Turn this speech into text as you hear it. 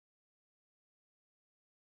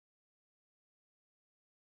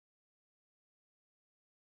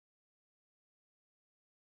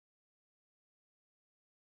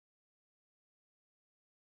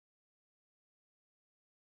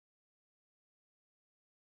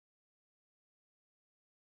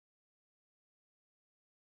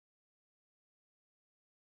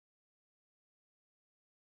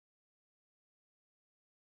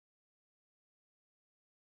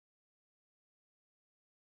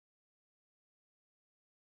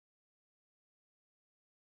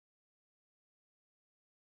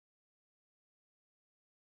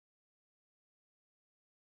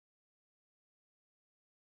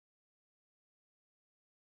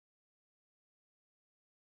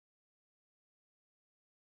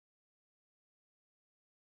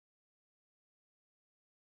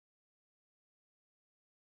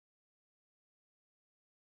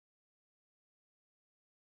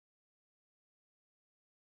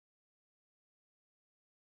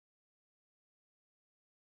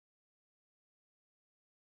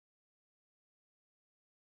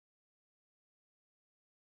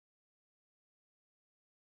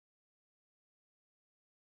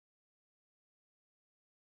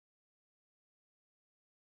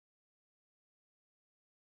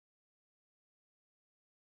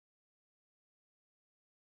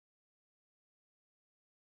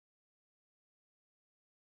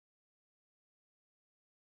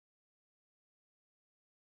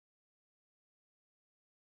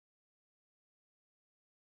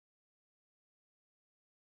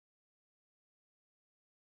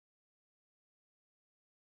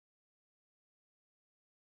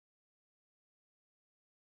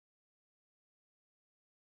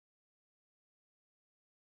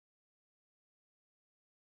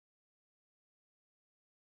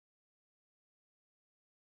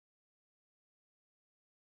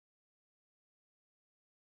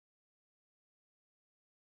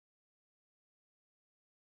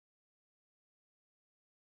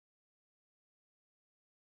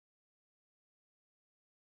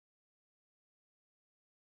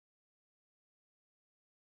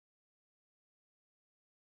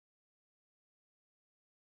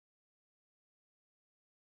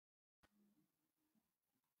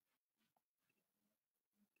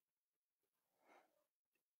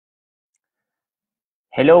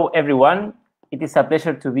Hello, everyone. It is a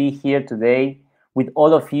pleasure to be here today with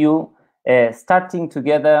all of you, starting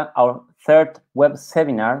together our third web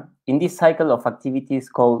seminar in this cycle of activities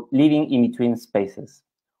called Living in Between Spaces,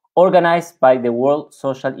 organized by the World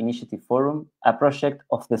Social Initiative Forum, a project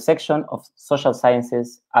of the section of social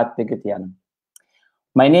sciences at the Goetheanum.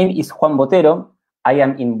 My name is Juan Botero. I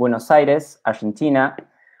am in Buenos Aires, Argentina,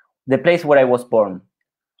 the place where I was born.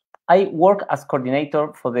 I work as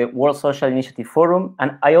coordinator for the World Social Initiative Forum,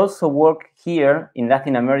 and I also work here in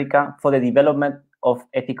Latin America for the development of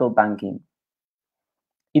ethical banking.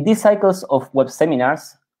 In these cycles of web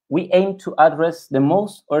seminars, we aim to address the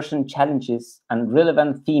most urgent challenges and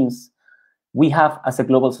relevant themes we have as a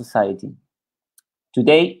global society.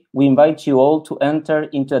 Today, we invite you all to enter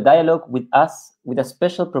into a dialogue with us with a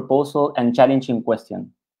special proposal and challenging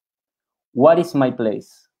question. What is my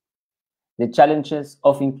place? The challenges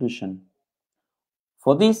of inclusion.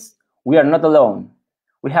 For this, we are not alone.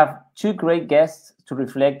 We have two great guests to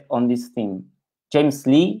reflect on this theme. James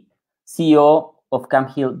Sleigh, CEO of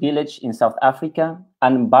Camphill Village in South Africa,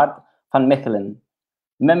 and Bart Vanmechelen,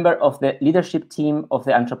 member of the leadership team of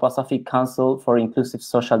the Anthroposophic Council for Inclusive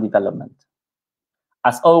Social Development.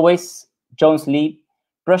 As always, John Sleigh,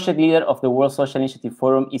 project leader of the World Social Initiative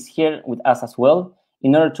Forum, is here with us as well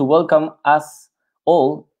in order to welcome us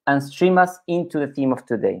all and stream us into the theme of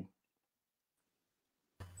today.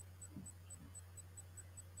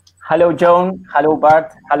 Hello, Joan. Hello,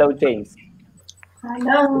 Bart. Hello, James.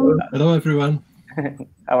 Hello. Hello, everyone.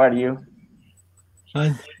 How are you?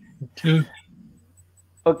 Fine. Too.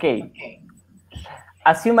 Okay.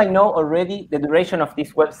 As you might know already, the duration of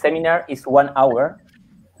this web seminar is 1 hour.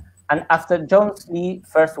 And after John Sleigh's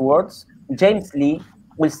first words, James Sleigh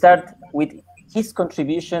will start with his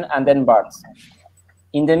contribution and then Bart's.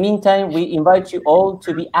 In the meantime, we invite you all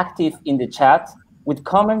to be active in the chat with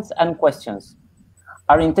comments and questions.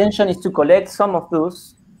 Our intention is to collect some of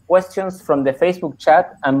those questions from the Facebook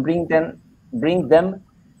chat and bring them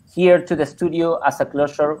here to the studio as a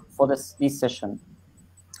closure for this session.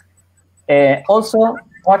 Also,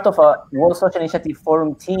 part of our World Social Initiative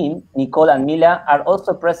Forum team, Nicole and Mila, are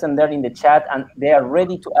also present there in the chat, and they are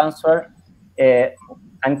ready to answer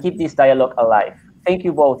and keep this dialogue alive. Thank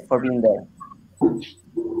you both for being there.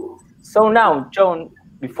 So now, Joan,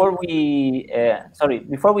 before we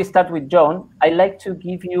start with Joan, I'd like to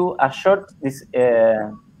give you a short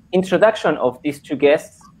introduction of these two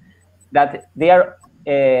guests. That they are.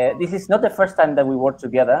 This is not the first time that we work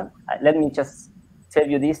together. Let me just tell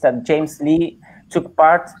you this: that James Sleigh took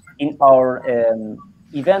part in our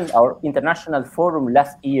event, our international forum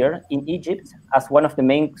last year in Egypt as one of the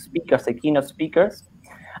main speakers, the keynote speakers,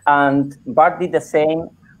 and Bart did the same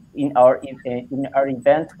in our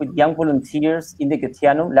event with young volunteers in the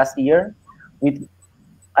Goetheanum last year, with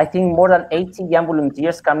I think more than 80 young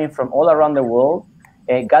volunteers coming from all around the world,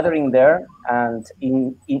 gathering there. And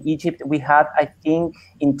in Egypt we had, I think,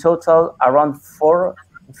 in total around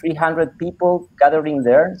 300 people gathering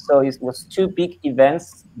there. So it was two big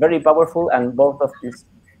events, very powerful, and both of these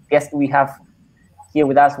guests we have here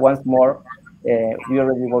with us once more, we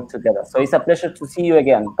already work together. So it's a pleasure to see you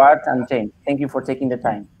again, Bart and James. Thank you for taking the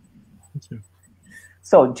time. Thank you.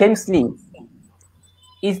 So James Sleigh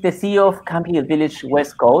is the CEO of Camphill Village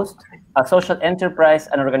West Coast, a social enterprise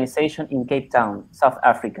and organization in Cape Town, South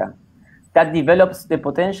Africa, that develops the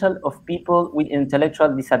potential of people with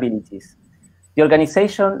intellectual disabilities. The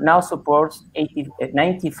organization now supports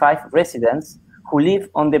 95 residents who live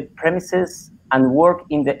on the premises and work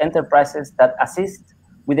in the enterprises that assist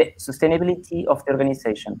with the sustainability of the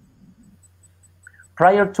organization.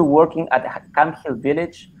 Prior to working at Camphill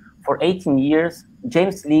Village for 18 years,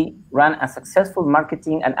 James Sleigh ran a successful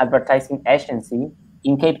marketing and advertising agency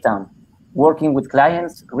in Cape Town, working with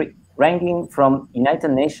clients ranging from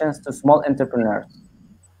United Nations to small entrepreneurs.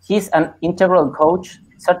 He's an integral coach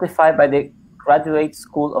certified by the Graduate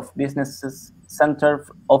School of Business's Center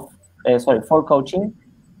for Coaching.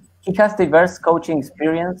 He has diverse coaching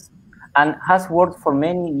experience and has worked for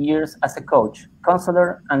many years as a coach,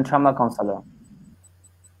 counselor, and trauma counselor.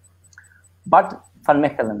 Bart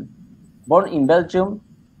Vanmechelen, born in Belgium,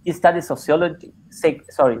 he studied psychology,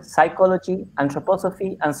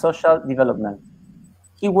 anthroposophy, and social development.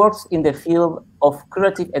 He works in the field of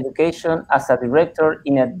curative education as a director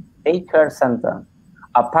in a daycare center,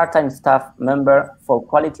 a part-time staff member for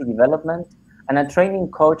quality development, and a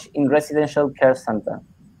training coach in residential care center.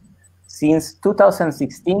 Since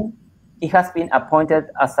 2016, he has been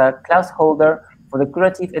appointed as a class holder for the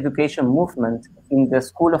curative education movement in the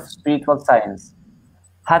School of Spiritual Science.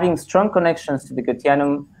 Having strong connections to the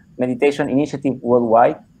Goetheanum Meditation Initiative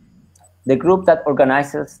worldwide, the group that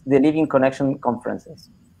organizes the Living Connection conferences.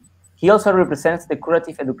 He also represents the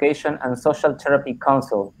Curative Education and Social Therapy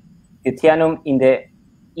Council, Etianum in the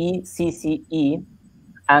ECCE,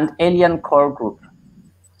 and Alien Core Group.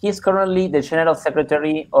 He is currently the General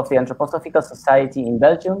Secretary of the Anthroposophic Society in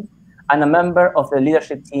Belgium and a member of the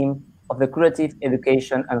leadership team of the Curative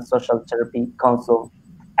Education and Social Therapy Council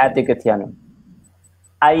at the Etianum.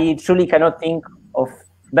 I truly cannot think of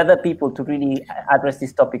better people to really address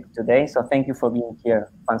this topic today, so thank you for being here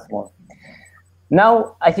once more.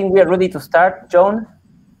 Now, I think we are ready to start. Joan,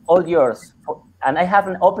 all yours. And I have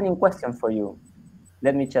an opening question for you.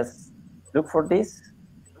 Let me just look for this.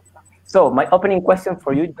 So my opening question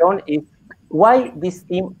for you, Joan, is why this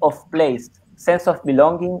theme of place, sense of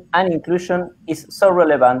belonging, and inclusion is so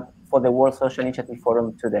relevant for the World Social Initiative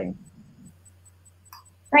Forum today?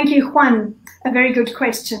 Thank you, Juan. A very good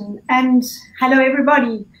question. And hello,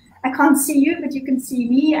 everybody. I can't see you, but you can see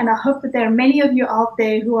me, and I hope that there are many of you out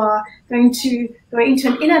there who are going to go into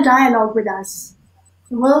an inner dialogue with us.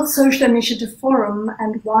 The World Social Initiative Forum,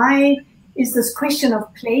 and why is this question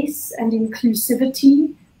of place and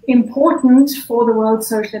inclusivity important for the World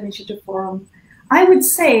Social Initiative Forum? I would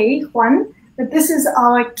say, Juan, that this is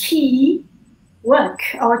our key work.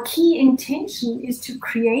 Our key intention is to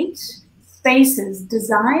create spaces,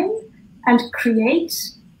 design and create,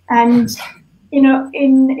 and in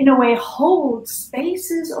a way hold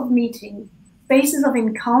spaces of meeting, spaces of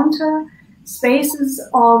encounter, spaces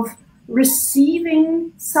of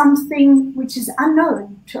receiving something which is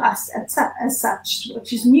unknown to us as such,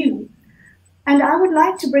 which is new. And I would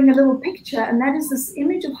like to bring a little picture, and that is this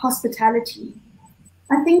image of hospitality.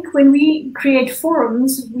 I think when we create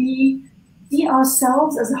forums, we see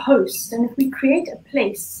ourselves as a host, and if we create a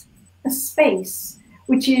place, a space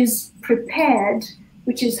which is prepared,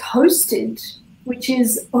 which is hosted, which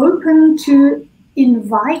is open to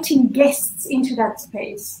inviting guests into that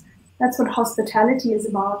space. That's what hospitality is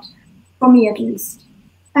about, for me at least.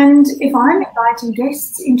 And if I'm inviting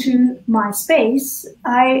guests into my space,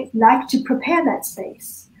 I like to prepare that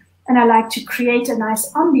space. And I like to create a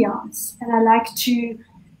nice ambiance. And I like to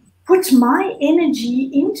put my energy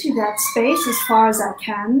into that space as far as I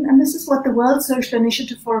can. And this is what the World Social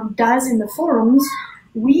Initiative Forum does in the forums.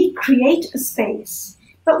 We create a space.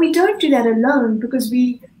 But we don't do that alone, because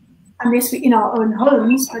unless we're in our own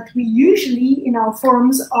homes, but we usually in our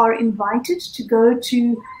forums are invited to go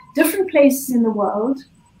to different places in the world.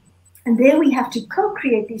 And there we have to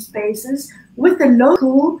co-create these spaces with the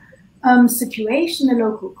local situation, the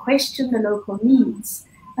local question, the local needs.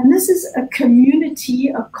 And this is a community,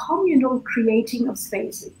 a communal creating of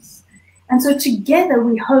spaces. And so together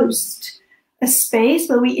we host a space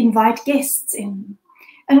where we invite guests in.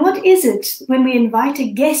 And what is it when we invite a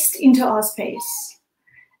guest into our space?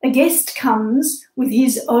 A guest comes with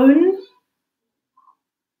his own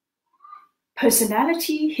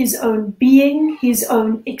personality, his own being, his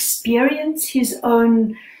own experience, his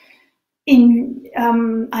own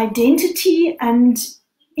identity and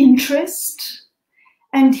interest.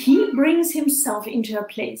 And he brings himself into a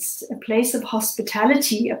place of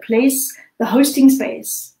hospitality, the hosting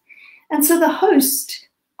space. And so the host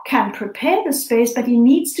can prepare the space, but he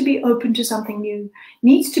needs to be open to something new,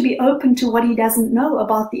 needs to be open to what he doesn't know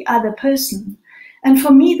about the other person. And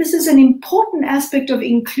for me, this is an important aspect of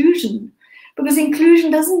inclusion, because inclusion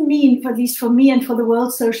doesn't mean, at least for me and for the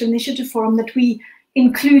World Social Initiative Forum, that we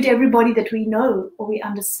include everybody that we know or we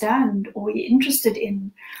understand or we're interested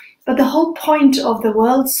in. But the whole point of the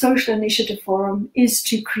World Social Initiative Forum is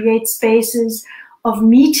to create spaces of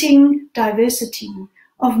meeting diversity,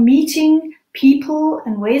 of meeting people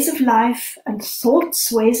and ways of life and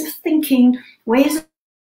thoughts, ways of thinking, ways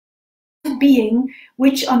of being,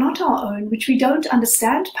 which are not our own, which we don't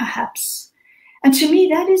understand perhaps. And to me,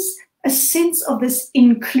 that is a sense of this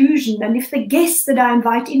inclusion. And if the guest that I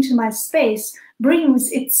invite into my space brings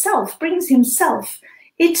himself,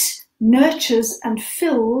 it nurtures and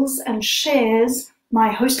fills and shares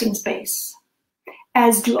my hosting space,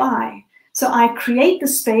 as do I. So I create the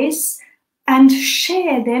space and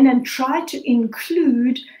share then and try to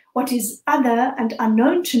include what is other and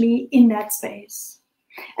unknown to me in that space.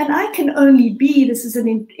 And I can only be, this is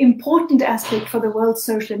an important aspect for the World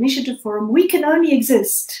Social Initiative Forum, we can only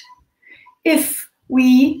exist if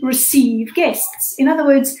we receive guests. In other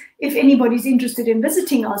words, if anybody's interested in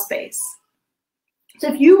visiting our space.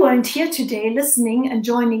 So if you weren't here today listening and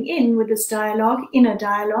joining in with this dialogue, inner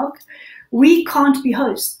dialogue, we can't be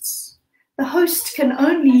hosts. The host can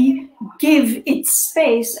only give its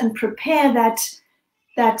space and prepare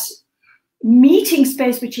that meeting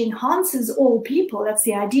space which enhances all people. That's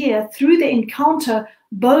the idea, through the encounter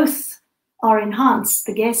both are enhanced,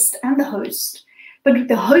 the guest and the host. But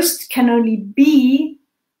the host can only be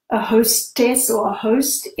a hostess or a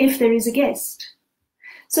host if there is a guest.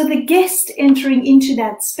 So the guest entering into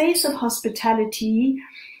that space of hospitality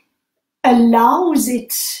allows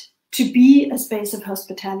it to be a space of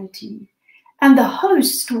hospitality. And the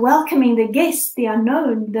host welcoming the guest, the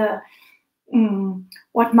unknown,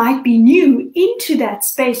 what might be new into that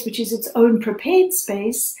space, which is its own prepared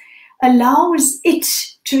space, allows it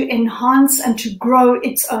to enhance and to grow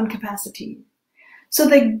its own capacity. So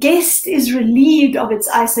the guest is relieved of its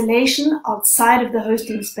isolation outside of the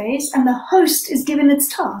hosting space, and the host is given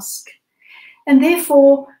its task. And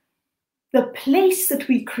therefore, the place that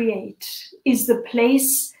we create is the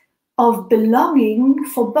place of belonging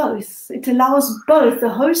for both. It allows both the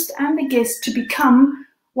host and the guest to become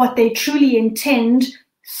what they truly intend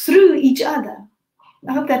through each other.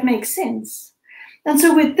 I hope that makes sense. And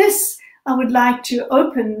so with this, I would like to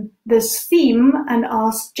open this theme and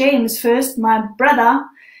ask James first, my brother,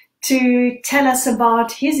 to tell us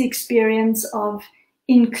about his experience of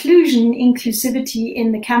inclusivity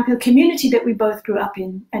in the Camphill community that we both grew up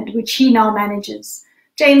in and which he now manages.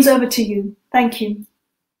 James, over to you. Thank you.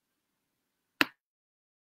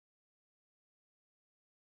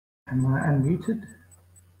 Am I unmuted?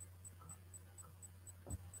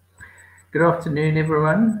 Good afternoon,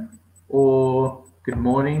 everyone, or good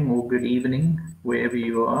morning or good evening, wherever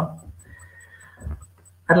you are.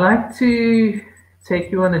 I'd like to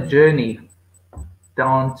take you on a journey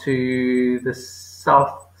down to the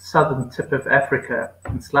southern tip of Africa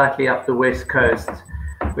and slightly up the west coast,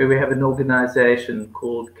 where we have an organization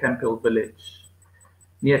called Camphill Village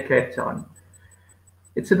near Cape Town.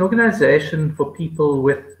 It's an organization for people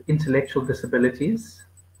with intellectual disabilities,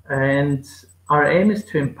 and our aim is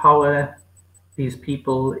to empower these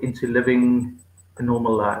people into living a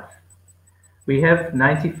normal life. We have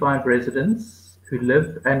 95 residents who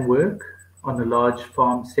live and work on a large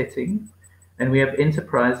farm setting, and we have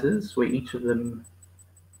enterprises where each of them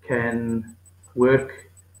can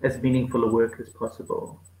work as meaningful a work as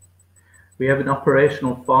possible. We have an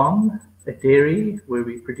operational farm, a dairy where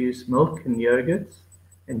we produce milk and yogurt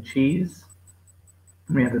and cheese.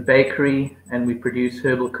 We have a bakery and we produce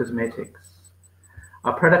herbal cosmetics.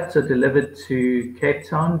 Our products are delivered to Cape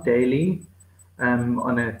Town daily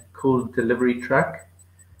on a cool delivery truck,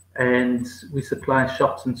 and we supply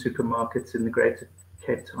shops and supermarkets in the greater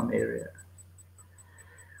Cape Town area.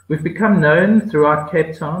 We've become known throughout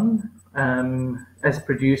Cape Town as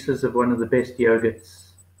producers of one of the best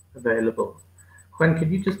yogurts available. Juan,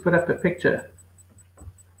 could you just put up a picture?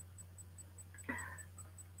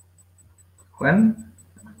 Juan?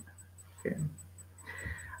 Okay.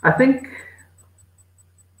 I think,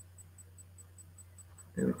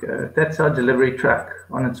 there we go, that's our delivery truck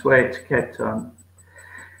on its way to Cape Town.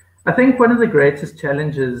 I think one of the greatest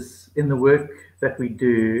challenges in the work that we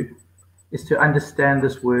do is to understand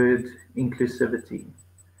this word inclusivity.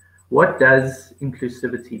 What does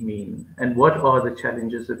inclusivity mean, and what are the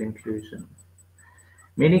challenges of inclusion?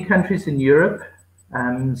 Many countries in Europe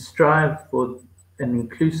strive for an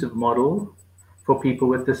inclusive model for people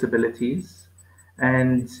with disabilities,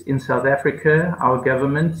 and in South Africa, our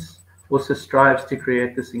government also strives to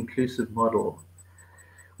create this inclusive model.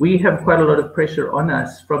 We have quite a lot of pressure on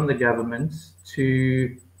us from the government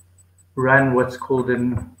to run what's called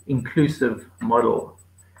an inclusive model.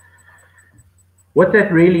 What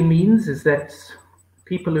that really means is that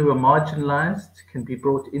people who are marginalized can be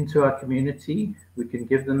brought into our community. We can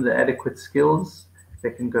give them the adequate skills.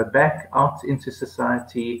 They can go back out into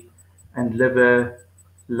society and live a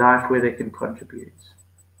life where they can contribute.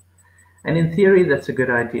 And in theory, that's a good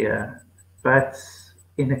idea. But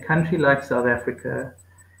in a country like South Africa,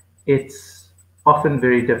 it's often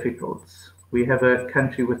very difficult. We have a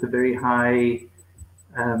country with a very high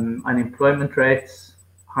unemployment rates,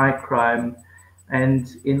 high crime,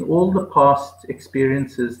 and in all the past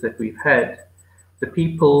experiences that we've had, the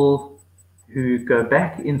people who go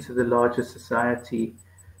back into the larger society,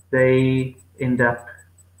 they end up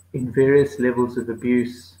in various levels of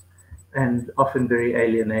abuse and often very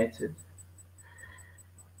alienated.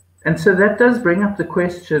 And so that does bring up the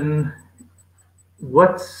question,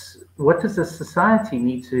 what does a society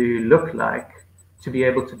need to look like to be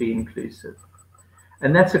able to be inclusive?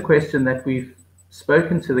 And that's a question that we've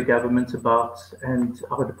spoken to the government about and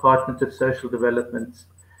our Department of Social Development.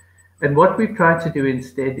 And what we've tried to do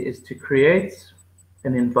instead is to create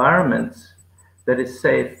an environment that is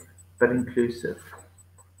safe but inclusive.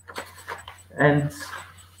 And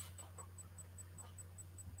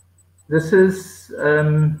this is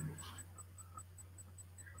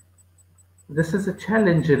a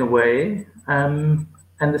challenge in a way, and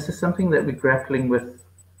and this is something that we're grappling with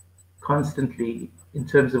constantly in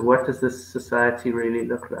terms of what does this society really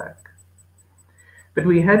look like. But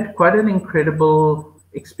we had quite an incredible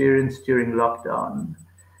experience during lockdown,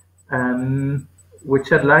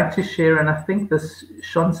 which I'd like to share, and I think this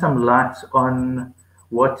shone some light on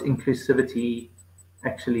what inclusivity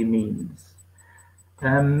actually means.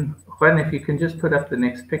 Juan, if you can just put up the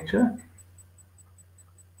next picture.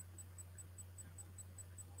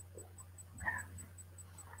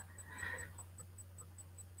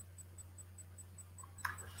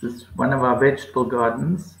 This is one of our vegetable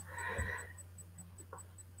gardens.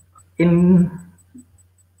 During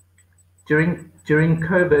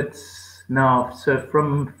COVID now, so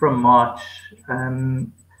from March,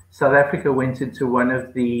 South Africa went into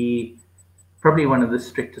probably one of the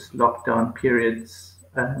strictest lockdown periods,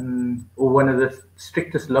 or one of the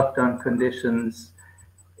strictest lockdown conditions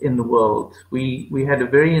in the world. We had a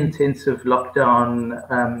very intensive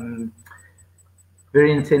lockdown,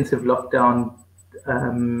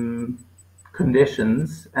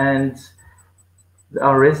 conditions, and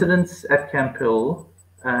our residents at Camphill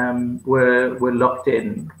were locked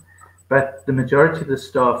in, but the majority of the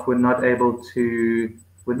staff were not able to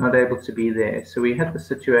be there. So we had the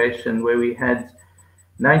situation where we had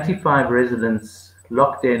 95 residents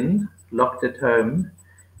locked in, locked at home,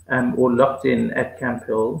 or locked in at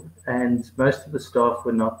Camphill, and most of the staff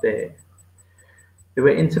were not there. There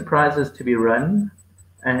were enterprises to be run,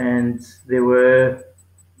 and there were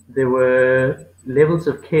levels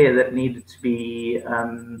of care that needed to be.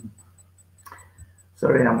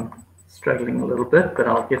 Sorry, I'm struggling a little bit, but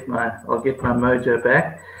I'll get my mojo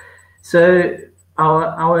back. So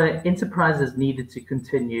our enterprises needed to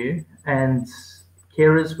continue, and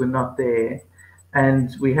carers were not there,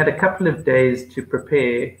 and we had a couple of days to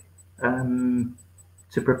prepare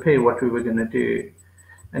what we were going to do,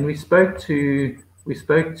 and we spoke to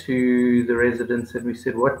the residents, and we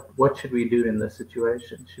said, what should we do in this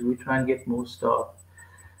situation? Should we try and get more staff?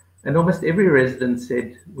 And almost every resident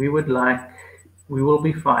said, we will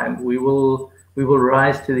be fine. We will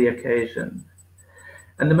rise to the occasion.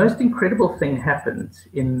 And the most incredible thing happened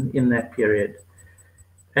in that period,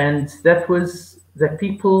 and that was that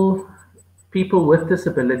people with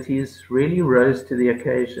disabilities really rose to the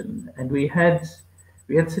occasion. And we had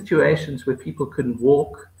situations where people couldn't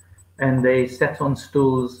walk, and they sat on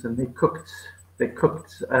stools, and they cooked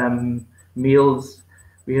meals.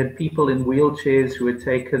 We had people in wheelchairs who were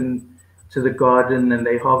taken to the garden, and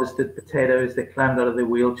they harvested potatoes. They climbed out of their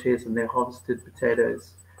wheelchairs and they harvested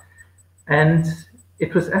potatoes. And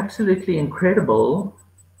it was absolutely incredible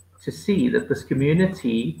to see that this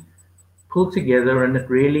community pulled together, and it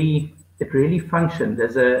really functioned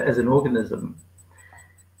as an organism.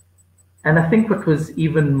 And I think what was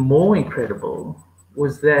even more incredible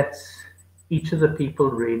was that each of the people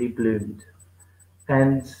really bloomed.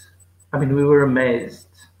 And I mean, we were amazed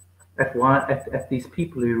at these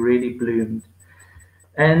people who really bloomed.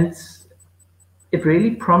 And it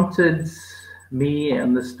really prompted me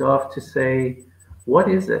and the staff to say, what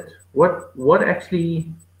is it? What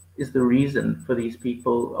actually is the reason for these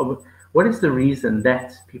people? What is the reason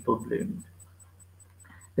that people bloomed?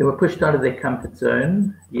 They were pushed out of their comfort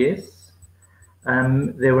zone, yes.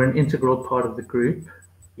 They were an integral part of the group,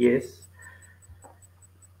 yes.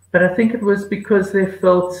 But I think it was because they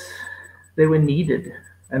felt they were needed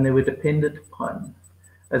and they were dependent upon,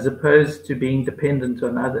 as opposed to being dependent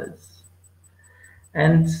on others.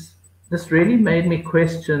 And this really made me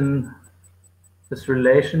question this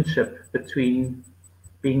relationship between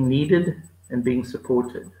being needed and being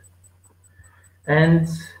supported. And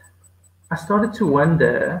I started to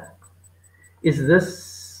wonder, is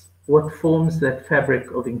this what forms that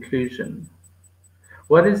fabric of inclusion?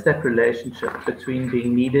 What is that relationship between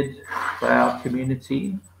being needed by our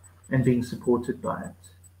community and being supported by it?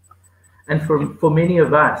 And for many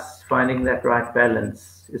of us, finding that right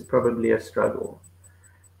balance is probably a struggle.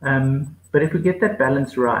 But if we get that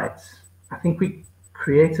balance right, I think we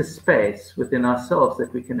create a space within ourselves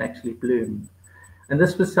that we can actually bloom. And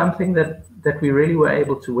this was something that we really were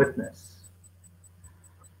able to witness.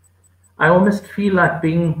 I almost feel like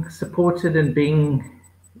being supported and being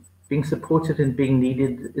supported and being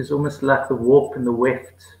needed is almost like the warp and the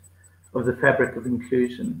weft of the fabric of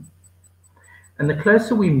inclusion. And the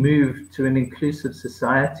closer we move to an inclusive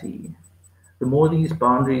society, the more these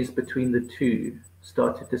boundaries between the two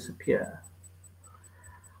start to disappear.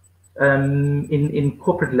 In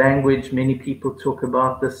corporate language, many people talk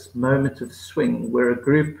about this moment of swing where a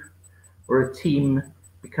group or a team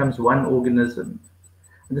becomes one organism.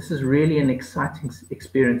 And this is really an exciting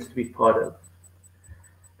experience to be part of.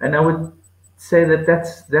 And I would say that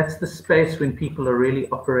that's the space when people are really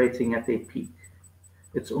operating at their peak.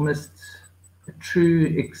 It's almost a true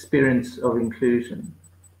experience of inclusion.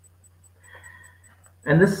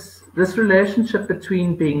 And this relationship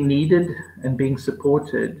between being needed and being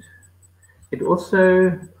supported, it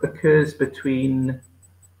also occurs between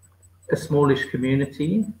a smallish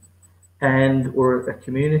community or a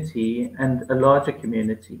community and a larger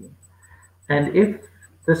community. And if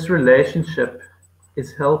this relationship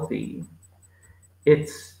is healthy,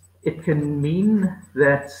 it can mean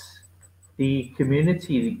that the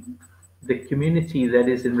community that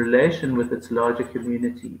is in relation with its larger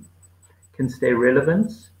community can stay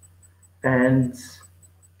relevant and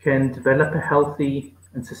can develop a healthy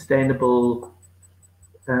and sustainable,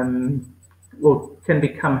 or can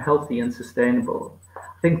become healthy and sustainable.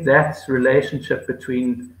 I think that relationship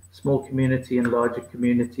between small community and larger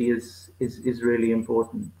community is really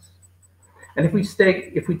important. And if we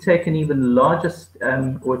take an even larger,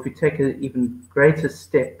 or if we take an even greater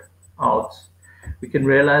step out, we can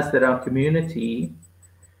realize that our community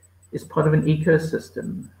is part of an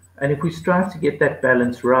ecosystem. And if we strive to get that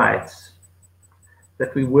balance right,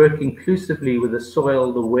 that we work inclusively with the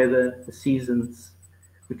soil, the weather, the seasons,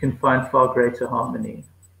 we can find far greater harmony.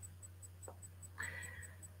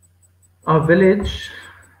 Our village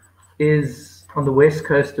is on the west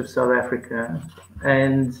coast of South Africa,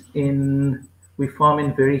 and we farm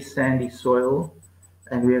in very sandy soil,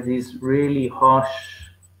 and we have these really harsh,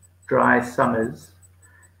 dry summers.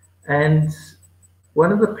 And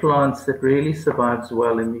one of the plants that really survives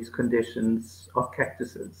well in these conditions are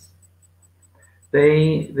cactuses.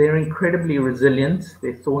 They're incredibly resilient.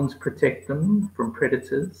 Their thorns protect them from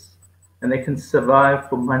predators, and they can survive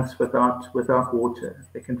for months without water.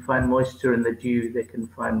 They can find moisture in the dew. They can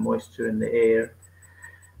find moisture in the air.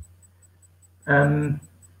 And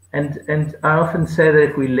I often say that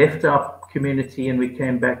if we left our community and we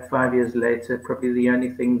came back 5 years later, probably the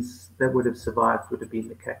only things that would have survived would have been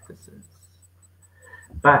the cactuses.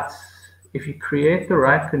 But if you create the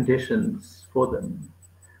right conditions for them,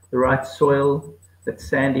 the right soil that's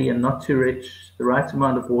sandy and not too rich, the right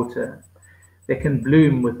amount of water, they can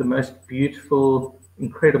bloom with the most beautiful,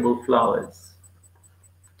 incredible flowers.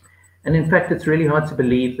 And in fact, it's really hard to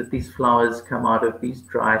believe that these flowers come out of these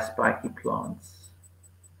dry, spiky plants.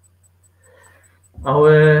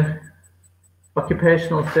 Our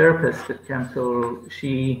occupational therapist at Camphill,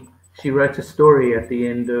 she wrote a story at the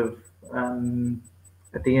end of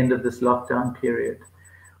this lockdown period,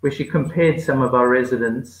 where she compared some of our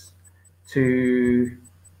residents to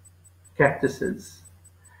cactuses,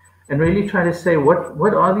 and really try to say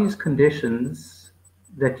what are these conditions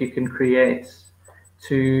that you can create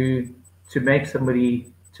to make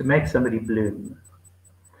somebody bloom.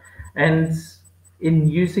 And in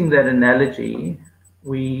using that analogy,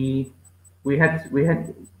 we looked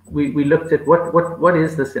at what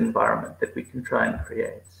is this environment that we can try and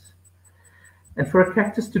create. And for a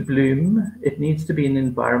cactus to bloom, it needs to be an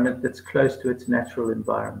environment that's close to its natural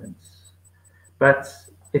environment, but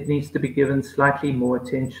it needs to be given slightly more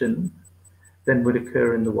attention than would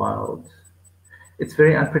occur in the wild. It's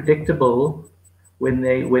very unpredictable when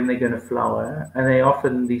they're going to flower,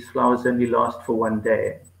 and these flowers only last for one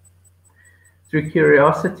day. Through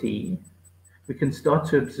curiosity, we can start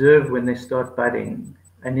to observe when they start budding,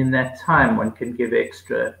 and in that time one can give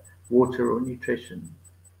extra water or nutrition.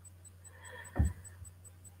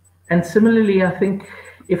 And similarly, I think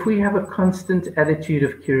if we have a constant attitude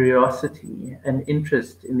of curiosity and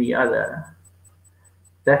interest in the other,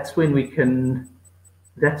 that's when we can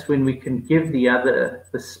give the other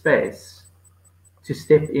the space to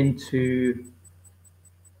step into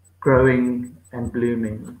growing and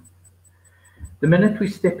blooming. The minute we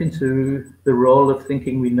step into the role of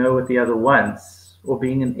thinking we know what the other wants or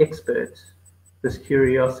being an expert, this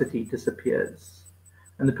curiosity disappears.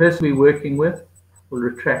 And the person we're working with will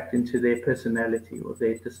retract into their personality or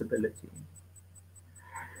their disability.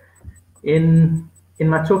 In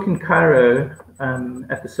my talk in Cairo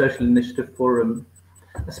at the Social Initiative Forum,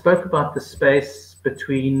 I spoke about the space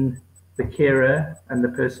between the carer and the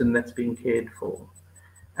person that's being cared for,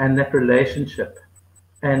 and that relationship,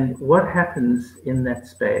 and what happens in that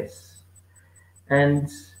space. And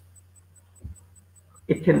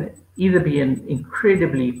it can either be an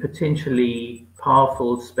incredibly potentially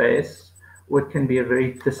powerful space, or it can be a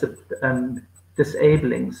very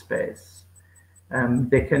disabling space.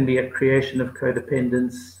 There can be a creation of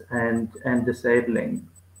codependence and disabling.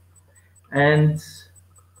 And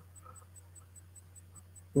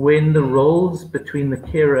when the roles between the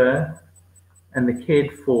carer and the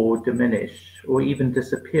cared for diminish or even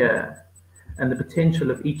disappear, and the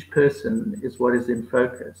potential of each person is what is in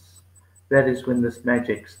focus, that is when this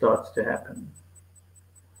magic starts to happen.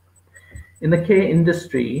 In the care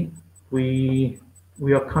industry, we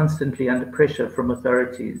are constantly under pressure from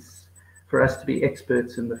authorities for us to be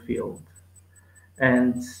experts in the field.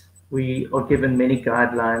 And we are given many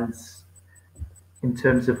guidelines in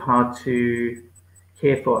terms of how to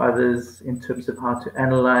care for others, in terms of how to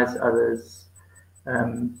analyze others,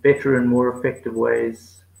 better and more effective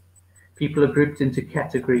ways. People are grouped into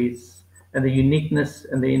categories, and the uniqueness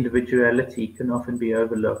and the individuality can often be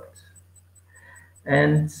overlooked.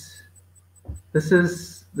 And this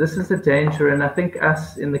is a danger, and I think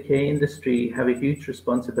us in the care industry have a huge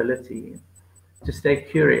responsibility to stay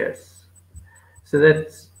curious so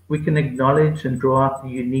that we can acknowledge and draw out the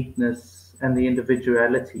uniqueness and the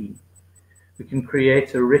individuality. We can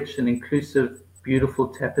create a rich and inclusive, beautiful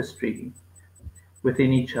tapestry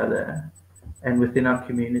within each other and within our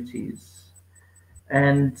communities.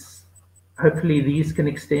 And hopefully these can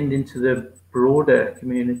extend into the broader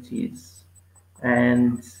communities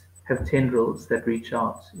and have tendrils that reach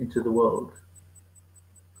out into the world.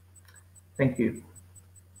 Thank you.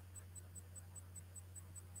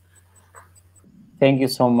 Thank you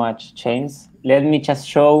so much, James. Let me just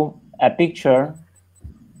show a picture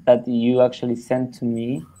that you actually sent to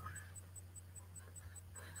me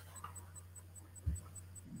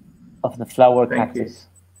of the flower cactus.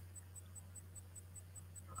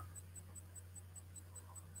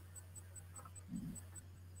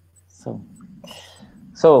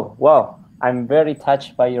 So, wow, I'm very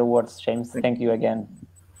touched by your words, James. Thank you again.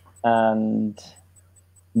 And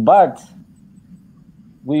Bart,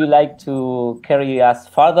 would you like to carry us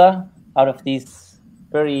further out of this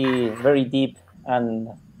very, very deep and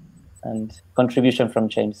contribution from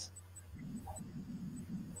James?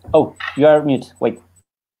 Oh, you are mute. Wait.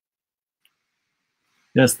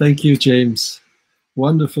 Yes, thank you, James.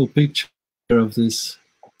 Wonderful picture of this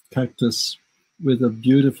cactus with a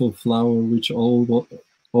beautiful flower, which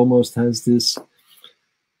almost has this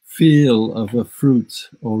feel of a fruit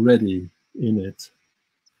already in it.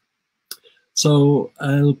 So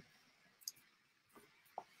I'll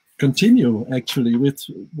continue actually with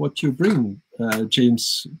what you bring,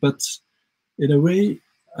 James, but in a way,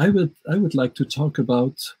 I would like to talk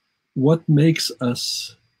about what makes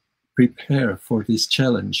us prepare for this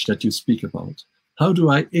challenge that you speak about. How do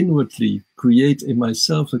I inwardly create in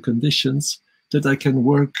myself the conditions that I can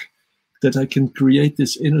work, that I can create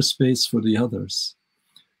this inner space for the others?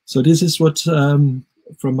 So this is what, from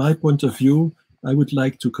my point of view, I would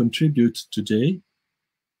like to contribute today.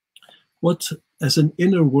 What, as an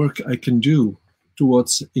inner work, I can do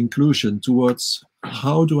towards inclusion, towards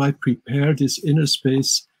how do I prepare this inner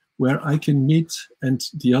space where I can meet and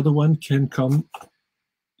the other one can come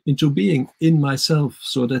into being in myself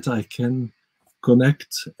so that I can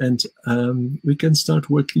connect and we can start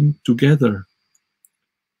working together.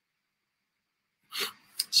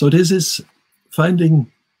 So this is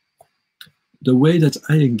finding the way that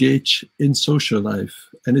I engage in social life.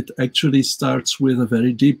 And it actually starts with a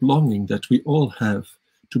very deep longing that we all have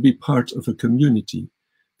to be part of a community.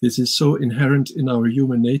 This is so inherent in our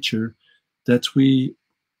human nature that we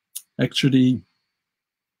actually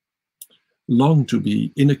long to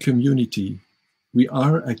be in a community. We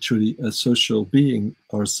are actually a social being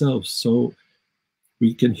ourselves. So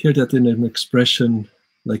we can hear that in an expression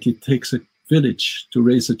like it takes a village to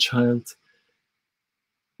raise a child,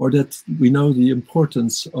 or that we know the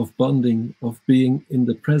importance of bonding, of being in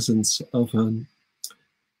the presence of the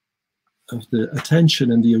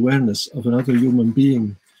attention and the awareness of another human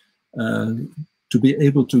being, to be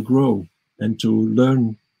able to grow and to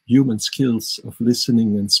learn human skills of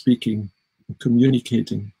listening and speaking and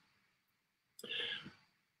communicating.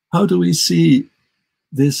 How do we see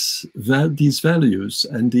these values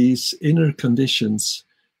and these inner conditions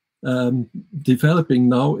developing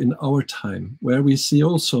now in our time, where we see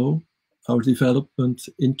also our development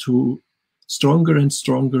into stronger and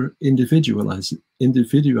stronger individualism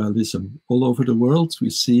all over the world?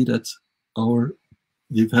 We see that our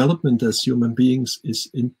development as human beings is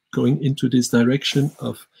going into this direction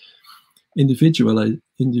of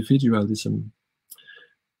individualism.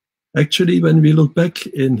 Actually, when we look back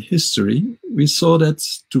in history, we saw that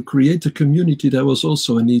to create a community, there was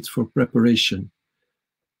also a need for preparation.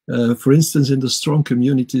 For instance, in the strong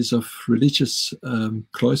communities of religious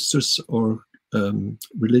cloisters or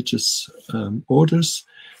religious orders,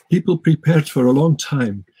 people prepared for a long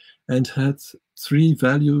time and had 3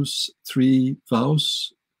 values, 3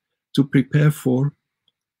 vows to prepare for: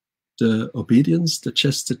 the obedience, the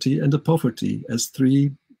chastity, and the poverty, as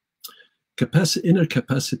 3 inner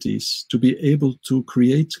capacities to be able to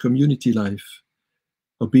create community life.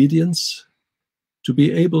 Obedience, to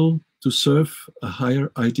be able to serve a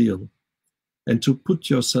higher ideal and to put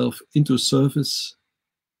yourself into service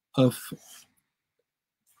of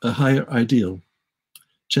a higher ideal.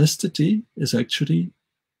 Chastity is actually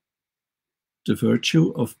the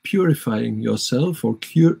virtue of purifying yourself, or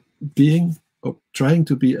being, or trying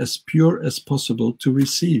to be as pure as possible to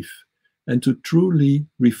receive and to truly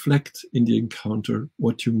reflect in the encounter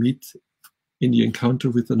what you meet in the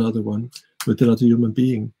encounter with another human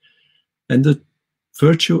being. And the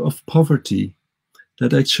virtue of poverty,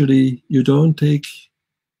 that actually you don't take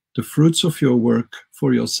the fruits of your work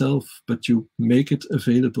for yourself, but you make it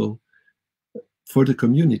available for the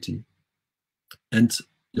community, and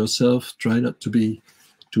yourself try not to be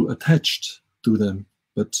too attached to them,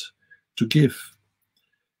 but to give.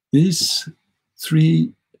 These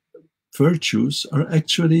three virtues are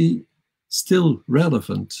actually still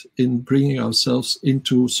relevant in bringing ourselves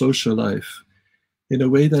into social life in a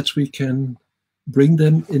way that we can bring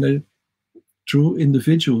them in a true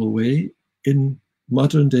individual way in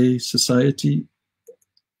modern day society,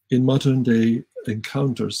 in modern day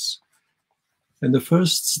encounters. And the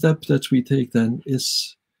first step that we take then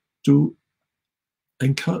is to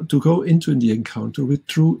go into the encounter with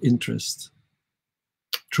true interest.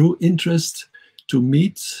 True interest to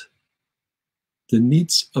meet the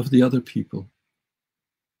needs of the other people.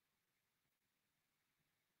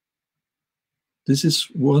 This is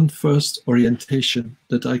one first orientation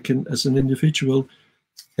that I can, as an individual,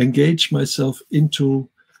 engage myself into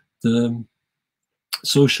the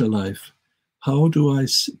social life. How do I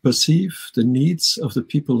perceive the needs of the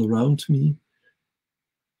people around me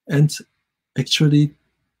and actually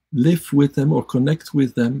live with them or connect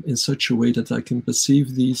with them in such a way that I can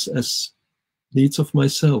perceive these as needs of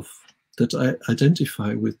myself, that I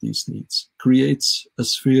identify with these needs, creates a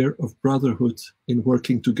sphere of brotherhood in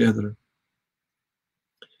working together.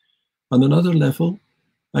 On another level,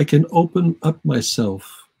 I can open up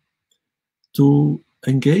myself to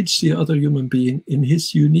engage the other human being in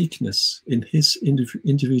his uniqueness, in his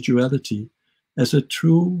individuality, as a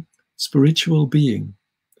true spiritual being.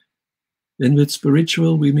 And with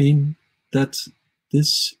spiritual, we mean that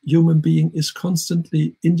this human being is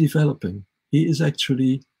constantly in developing. He is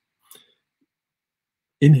actually,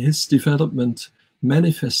 in his development,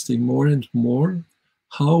 manifesting more and more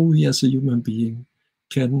how we as a human being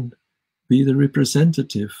can be the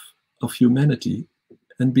representative of humanity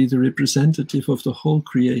and be the representative of the whole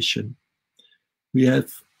creation. We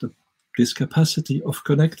have this capacity of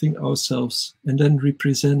connecting ourselves and then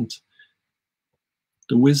represent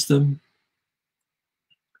the wisdom,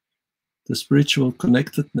 the spiritual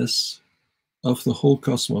connectedness of the whole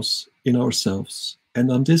cosmos in ourselves. And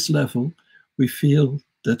on this level, we feel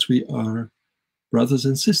that we are brothers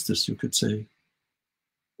and sisters, you could say,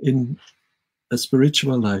 in a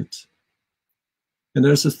spiritual light. And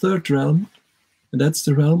there's a third realm, and that's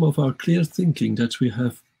the realm of our clear thinking that we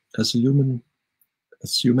have as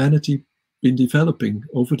humanity been developing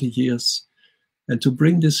over the years, and to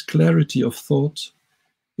bring this clarity of thought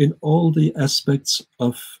in all the aspects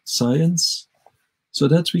of science, so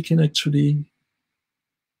that we can actually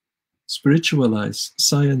spiritualize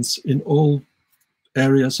science in all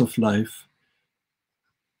areas of life.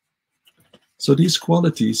 So these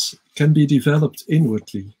qualities can be developed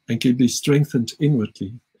inwardly and can be strengthened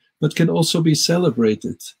inwardly, but can also be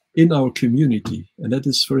celebrated in our community. And that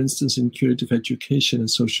is, for instance, in curative education and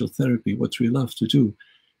social therapy, what we love to do.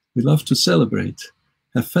 We love to celebrate,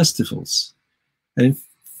 have festivals. And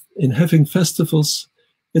in having festivals,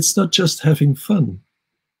 it's not just having fun.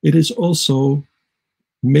 It is also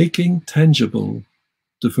making tangible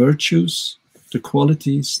the virtues, the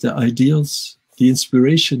qualities, the ideals, the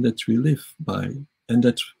inspiration that we live by, and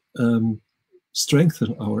that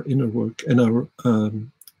strengthen our inner work and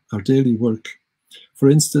our daily work. For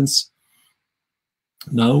instance,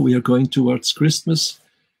 now we are going towards Christmas,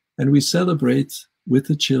 and we celebrate with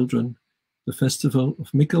the children the festival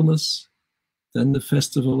of Michaelmas, then the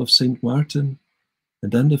festival of Saint Martin,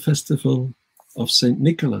 and then the festival of Saint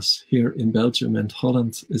Nicholas here in Belgium, and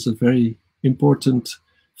Holland is a very important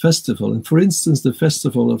festival. And for instance, the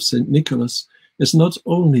festival of Saint Nicholas is not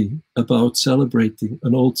only about celebrating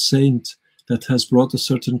an old saint that has brought a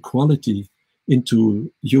certain quality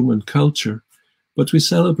into human culture, but we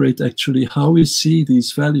celebrate actually how we see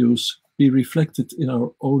these values be reflected in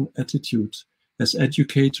our own attitude as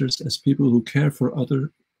educators, as people who care for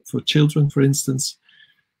children, for instance.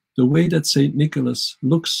 The way that Saint Nicholas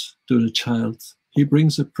looks to the child, he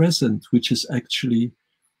brings a present which is actually,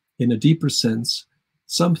 in a deeper sense,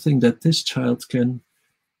 something that this child can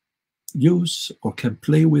use or can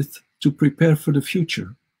play with to prepare for the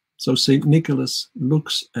future. So Saint Nicholas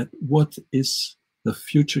looks at what is the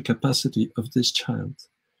future capacity of this child.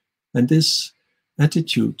 And this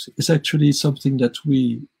attitude is actually something that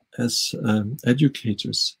we as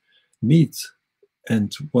educators meet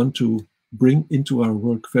and want to bring into our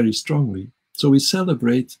work very strongly. So we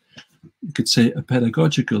celebrate, you could say, a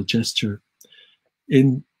pedagogical gesture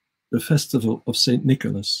in the festival of St.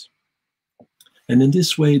 Nicholas. And in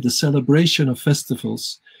this way, the celebration of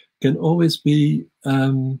festivals can always be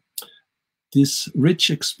this rich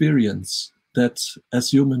experience that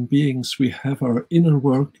as human beings, we have our inner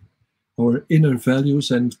work, our inner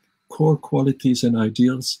values and core qualities and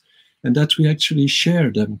ideals, and that we actually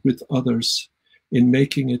share them with others in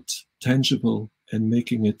making it tangible and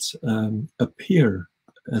making it appear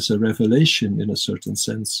as a revelation in a certain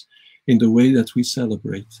sense in the way that we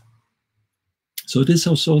celebrate. So this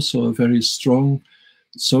is also a very strong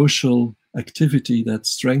social activity that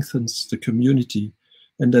strengthens the community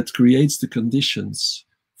and that creates the conditions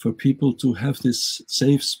for people to have this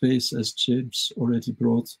safe space, as James already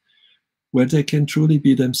brought, where they can truly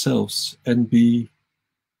be themselves and be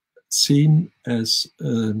seen as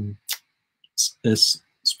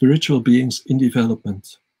spiritual beings in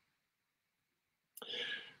development.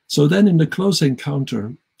 So then in the close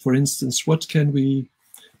encounter, for instance, what can we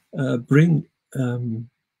bring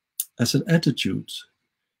as an attitude?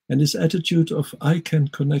 And this attitude of I can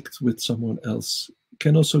connect with someone else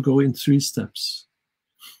can also go in 3 steps.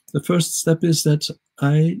 The first step is that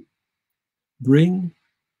I bring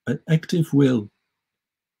an active will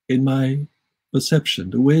in my perception,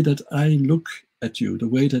 the way that I look at you, the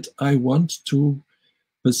way that I want to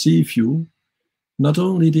perceive you, not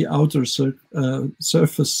only the outer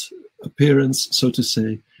surface appearance, so to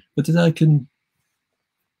say, but that I can,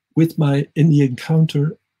 in the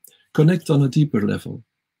encounter, connect on a deeper level.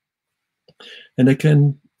 And I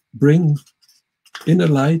can bring inner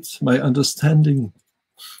light, my understanding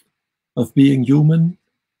of being human,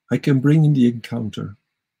 I can bring in the encounter.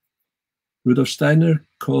 Rudolf Steiner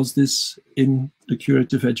calls this in the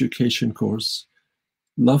curative education course,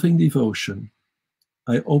 loving devotion.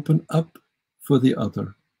 I open up for the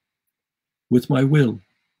other. With my will,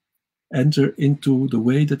 enter into the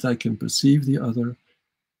way that I can perceive the other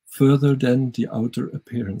further than the outer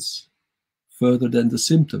appearance, further than the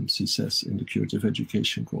symptoms, he says in the curative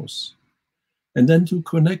education course. And then to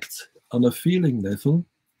connect on a feeling level,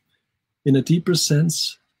 in a deeper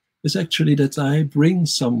sense, is actually that I bring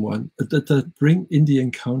someone, that I bring in the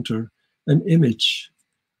encounter an image,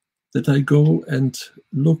 that I go and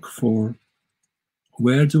look for,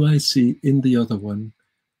 where do I see in the other one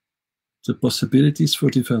the possibilities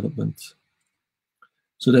for development,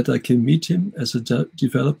 so that I can meet him as a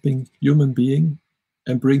developing human being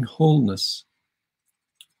and bring wholeness.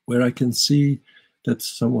 Where I can see that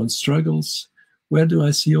someone struggles, where do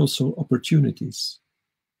I see also opportunities?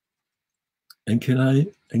 And can I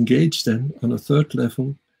engage then on a 3rd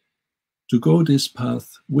level to go this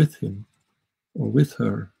path with him or with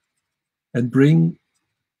her and bring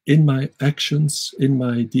in my actions, in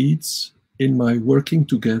my deeds, in my working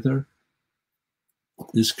together,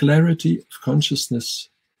 this clarity of consciousness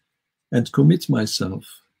and commit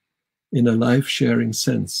myself in a life-sharing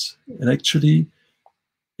sense. And actually,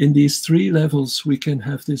 in these 3 levels, we can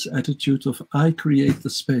have this attitude of I create the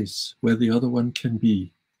space where the other one can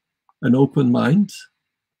be. An open mind,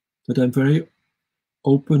 that I'm very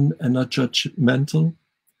open and not judgmental.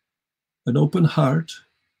 An open heart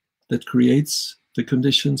that creates the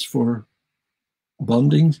conditions for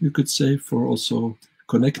bonding, you could say, for also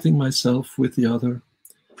connecting myself with the other.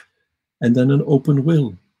 And then an open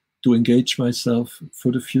will to engage myself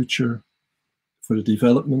for the future, for the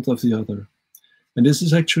development of the other. And this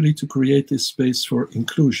is actually to create this space for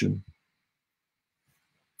inclusion.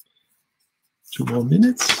 2 more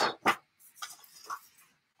minutes.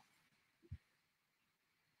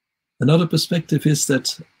 Another perspective is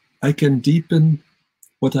that I can deepen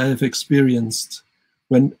what I have experienced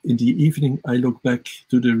when in the evening I look back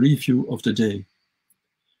to the review of the day.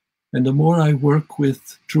 And the more I work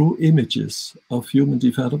with true images of human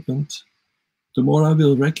development, the more I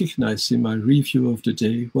will recognize in my review of the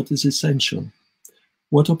day what is essential.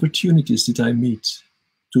 What opportunities did I meet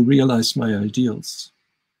to realize my ideals?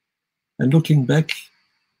 And looking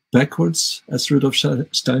backwards, as Rudolf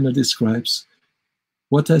Steiner describes,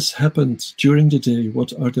 what has happened during the day?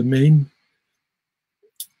 What are the main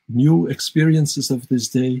new experiences of this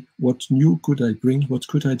day? What new could I bring? What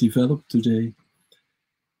could I develop today?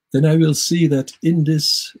 Then I will see that in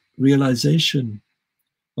this realization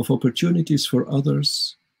of opportunities for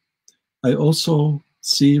others, I also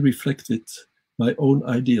see reflected my own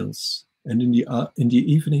ideals. And in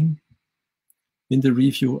the evening, in the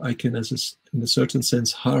review, I can, in a certain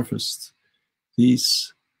sense, harvest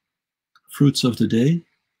these fruits of the day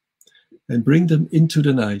and bring them into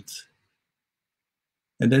the night.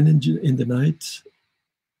 And then in the night,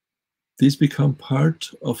 these become part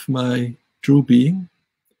of my true being,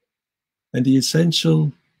 and the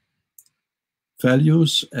essential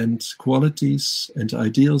values and qualities and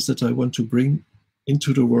ideals that I want to bring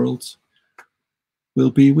into the world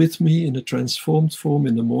will be with me in a transformed form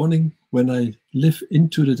in the morning when I live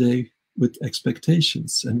into the day with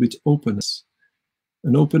expectations and with openness.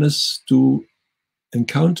 An openness to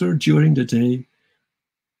encounter during the day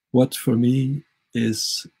what for me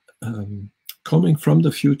is coming from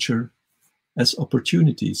the future as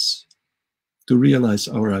opportunities to realize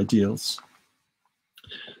our ideals.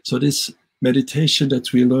 So this meditation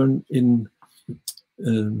that we learn in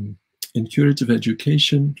curative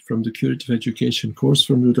education, from the curative education course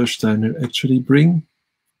from Rudolf Steiner, actually bring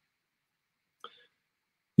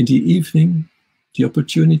in the evening the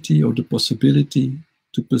opportunity or the possibility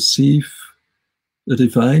to perceive the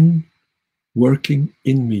divine working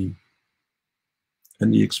in me.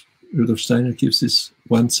 And Rudolf Steiner gives this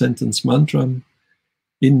one sentence mantra: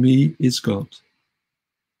 in me is God.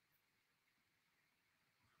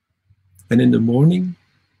 And in the morning,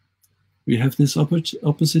 we have this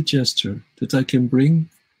opposite gesture that I can bring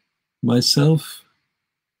myself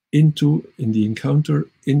in the encounter,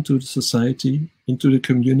 into the society, into the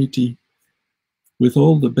community, with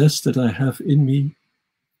all the best that I have in me,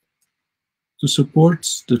 to support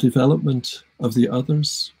the development of the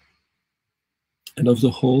others and of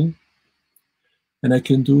the whole. And I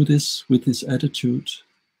can do this with this attitude: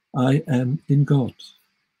 I am in God.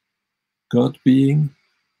 God being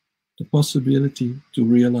the possibility to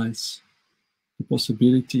realize, the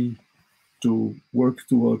possibility to work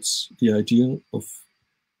towards the ideal of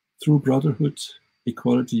true brotherhood,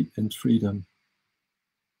 equality, and freedom.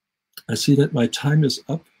 I see that my time is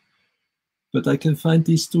up, but I can find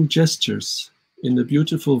these two gestures in the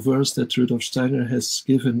beautiful verse that Rudolf Steiner has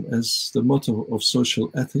given as the motto of social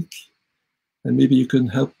ethic. And maybe you can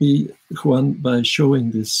help me, Juan, by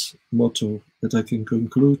showing this motto, that I can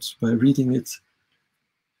conclude by reading it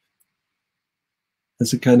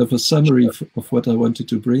as a kind of a summary of what I wanted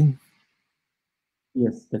to bring.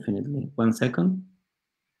 Yes, definitely. 1 second.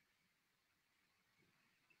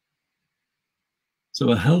 So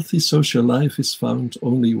a healthy social life is found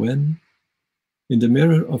only when, in the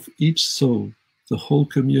mirror of each soul, the whole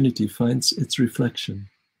community finds its reflection.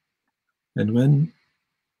 And when,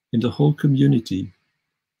 in the whole community,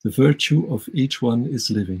 the virtue of each one is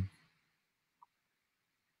living.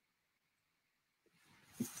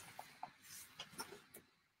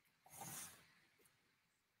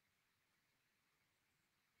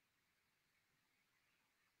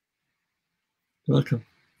 Welcome.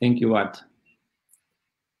 Thank you, Bart.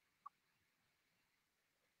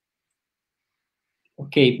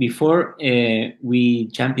 Okay, before we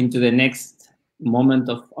jump into the next moment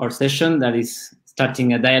of our session, that is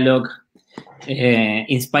starting a dialogue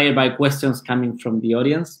inspired by questions coming from the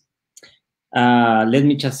audience, let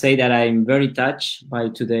me just say that I'm very touched by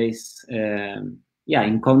today's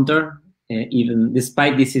encounter. Even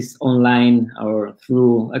despite this is online or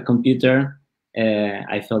through a computer,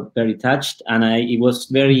 I felt very touched, and it was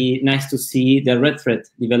very nice to see the red thread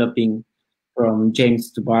developing from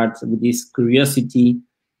James to Bart, with this curiosity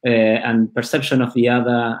and perception of the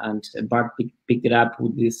other, and Bart picked it up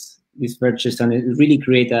with these virtues, and it really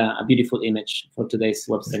created a beautiful image for today's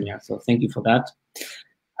web seminar. So thank you for that.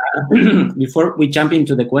 Before we jump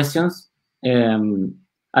into the questions,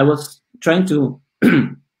 I was trying to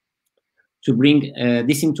bring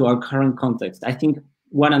this into our current context. I think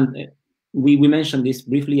we mentioned this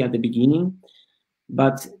briefly at the beginning,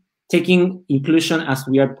 but taking inclusion as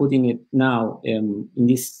we are putting it now, in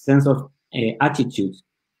this sense of attitude,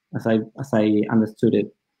 as I understood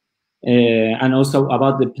it, and also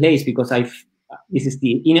about the place, because this is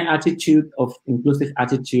the inner attitude of inclusive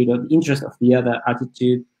attitude, or the interest of the other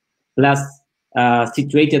attitude, plus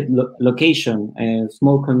situated location,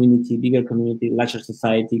 small community, bigger community, larger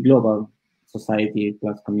society, global society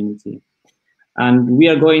plus community. And we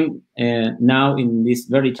are going now in these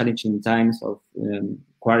very challenging times of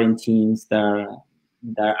quarantines that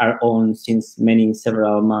are on since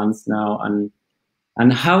several months now.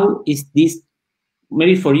 And how is this,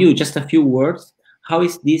 maybe for you, just a few words, how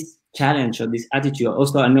is this challenge or this attitude?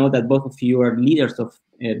 Also, I know that both of you are leaders of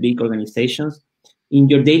big organizations. In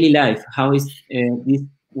your daily life, how is this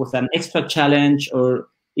was an extra challenge, or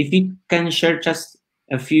if you can share just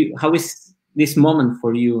a few, how is this moment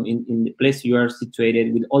for you in the place you are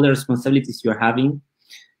situated with all the responsibilities you're having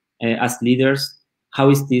as leaders? How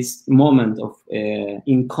is this moment of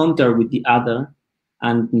encounter with the other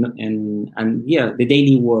and yeah, the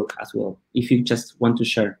daily work as well, if you just want to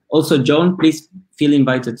share. Also, John, please feel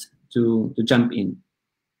invited to jump in.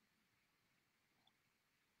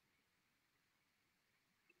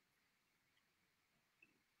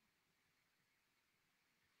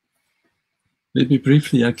 Maybe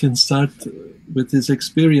briefly, I can start with this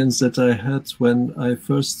experience that I had when I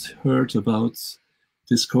first heard about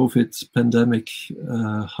this COVID pandemic,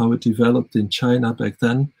 how it developed in China back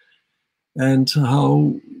then, and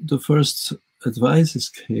how the first advices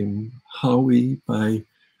came, how we, by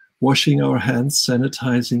washing our hands,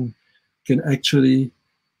 sanitizing, can actually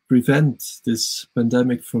prevent this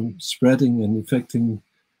pandemic from spreading and infecting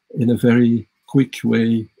in a very quick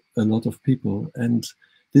way a lot of people. And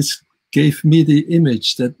this gave me the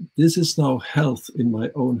image that this is now health in my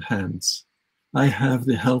own hands. I have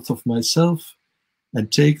the health of myself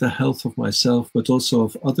and take the health of myself, but also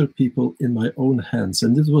of other people in my own hands.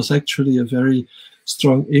 And it was actually a very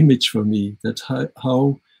strong image for me, that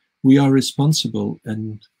how we are responsible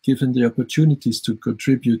and given the opportunities to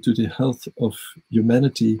contribute to the health of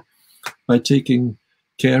humanity by taking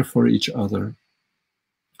care for each other.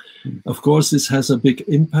 Of course, this has a big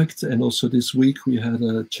impact, and also this week we had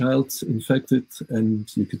a child infected, and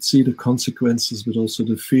you could see the consequences, but also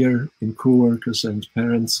the fear in co-workers and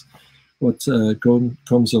parents, what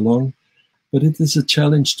comes along. But it is a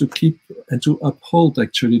challenge to keep and to uphold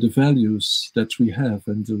actually the values that we have,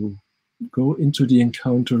 and to go into the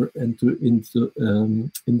encounter and to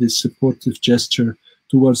in this supportive gesture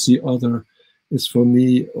towards the other is for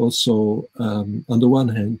me also, on the one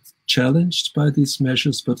hand, challenged by these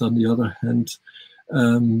measures, but on the other hand,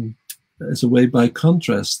 as a way by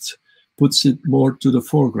contrast, puts it more to the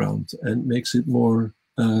foreground and makes it more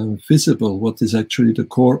visible what is actually the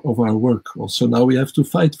core of our work. Also now we have to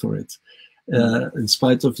fight for it, in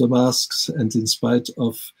spite of the masks and in spite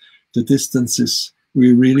of the distances.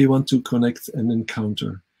 We really want to connect and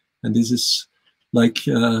encounter. And this is like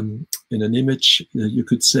in an image, you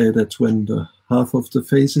could say that when the half of the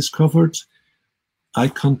face is covered, eye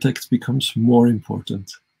contact becomes more important.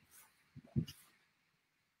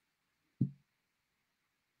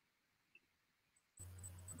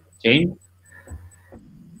 Jane?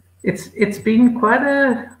 It's been quite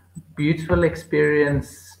a beautiful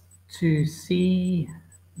experience to see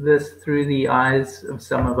this through the eyes of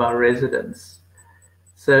some of our residents.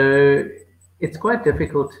 So it's quite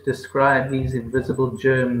difficult to describe these invisible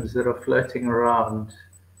germs that are floating around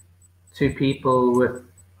to people with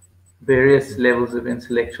various levels of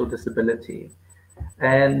intellectual disability.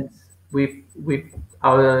 And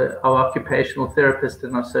our occupational therapist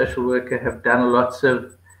and our social worker have done lots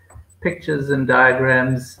of pictures and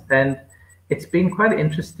diagrams, and it's been quite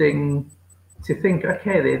interesting to think,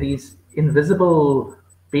 okay, there are these invisible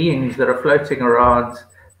beings that are floating around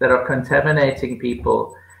that are contaminating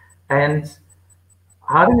people, and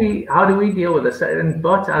how do we deal with this? And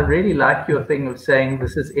Bart, I really like your thing of saying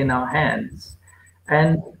this is in our hands.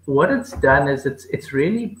 And what it's done is it's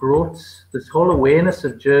really brought this whole awareness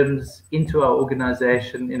of germs into our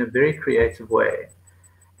organization in a very creative way.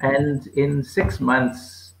 And in 6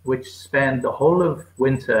 months, which spanned the whole of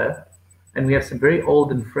winter, and we have some very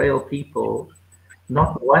old and frail people,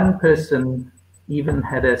 not one person even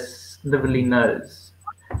had a snivelly nose.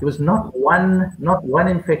 There was not one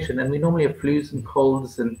infection, and we normally have flus and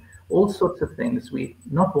colds and all sorts of things.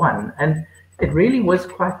 Not one. And it really was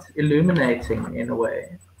quite illuminating in a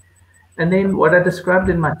way. And then what I described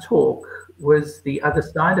in my talk was the other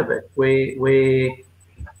side of it, where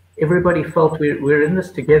everybody felt we're in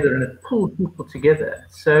this together, and it pulled people together.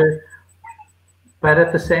 So, but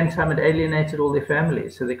at the same time, it alienated all their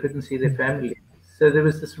families, so they couldn't see their families. So there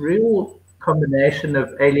was this real combination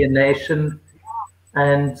of alienation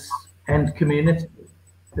and community.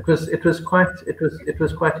 It was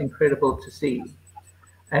quite incredible to see.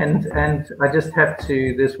 And I just have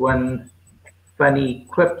to, there's one funny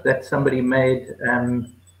quip that somebody made,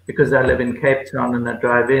 because I live in Cape Town and I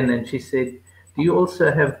drive in, and she said, "Do you also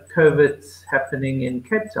have COVID happening in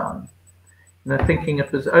Cape Town?" And I'm thinking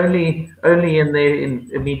it was only in their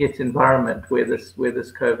immediate environment where this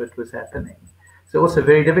COVID was happening. So also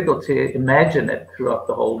very difficult to imagine it throughout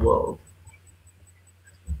the whole world.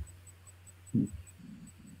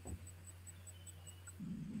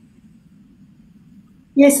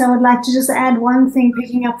 Yes, I would like to just add one thing,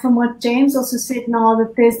 picking up from what James also said now,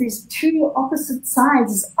 that there's these two opposite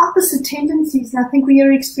sides, opposite tendencies. And I think we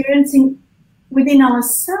are experiencing within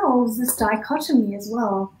ourselves this dichotomy as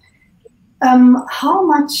well. How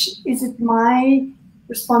much is it my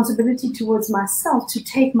responsibility towards myself to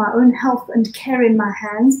take my own health and care in my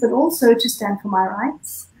hands, but also to stand for my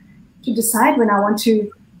rights, to decide when I want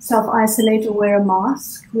to self-isolate or wear a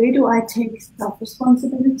mask? Where do I take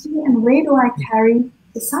self-responsibility? And where do I carry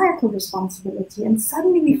societal responsibility? And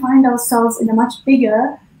suddenly we find ourselves in a much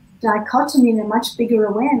bigger dichotomy, in a much bigger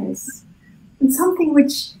awareness. And something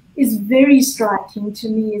which is very striking to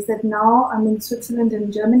me is that now I'm in Switzerland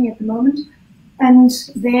and Germany at the moment, and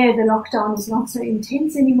there the lockdown is not so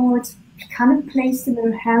intense anymore. It's kind of placed in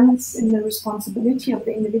the hands, in the responsibility of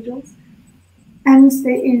the individuals. And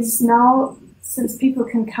there is now, since people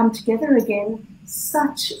can come together again,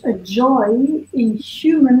 such a joy in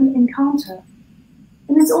human encounter.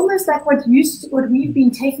 And it's almost like what we've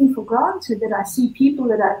been taking for granted, that I see people,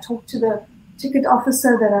 that I talk to the ticket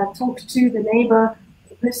officer, that I talk to the neighbor,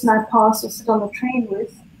 the person I pass or sit on the train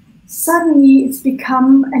with. Suddenly it's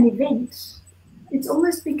become an event. It's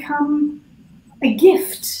almost become a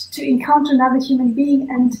gift to encounter another human being,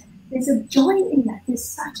 and there's a joy in that. There's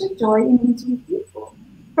such a joy in meeting people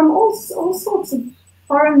from all sorts of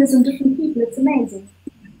foreigners and different people. It's amazing.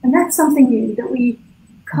 And that's something new, that we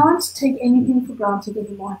can't take anything for granted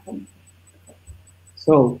anymore, I think.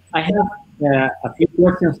 So I have a few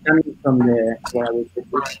questions coming from the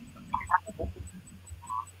WSIF.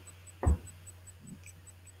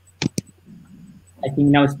 I think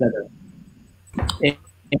now it's better. I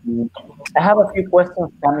have a few questions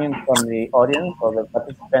coming from the audience or the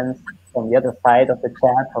participants from the other side of the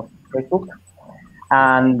chat of Facebook.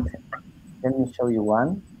 And let me show you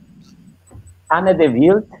one. Anne de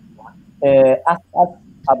Wild asked us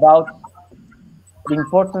about the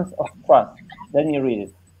importance of trust. Let me read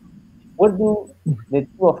it. Where do the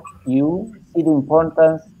two of you see the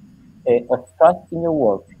importance of trust in your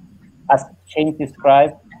work? As James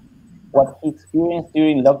described, what he experienced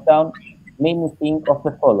during lockdown made me think of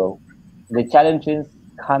the following. The challenges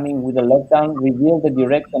coming with the lockdown revealed the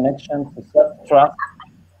direct connection to self-trust,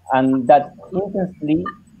 and that intensely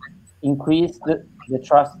increased the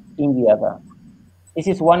trust in the other. This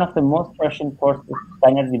is one of the most urgent forces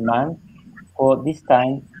Steiner demands for this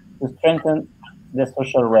time to strengthen the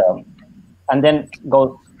social realm. And then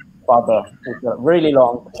goes further with a really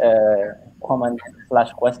long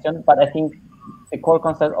comment/question, but I think the core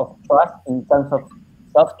concept of trust in terms of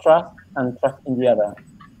self-trust and trust in the other,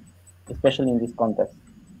 especially in this context.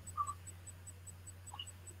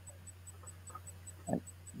 Do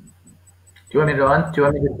you want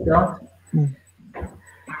me to start?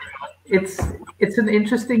 It's an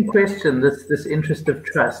interesting question, this interest of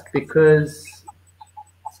trust, because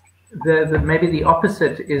maybe the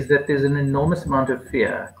opposite is that there's an enormous amount of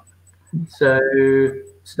fear. So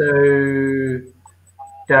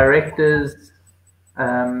directors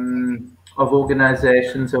of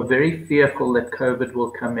organizations are very fearful that COVID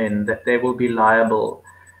will come in, that they will be liable.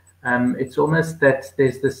 It's almost that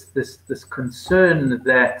there's this concern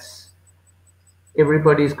that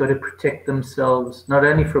everybody's got to protect themselves, not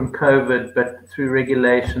only from COVID, but through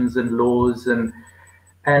regulations and laws, and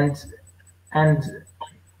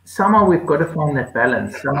somehow we've got to find that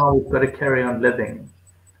balance. Somehow we've got to carry on living.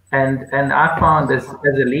 And I found as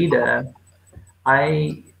a leader,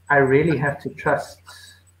 I really have to trust.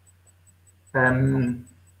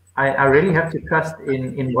 I really have to trust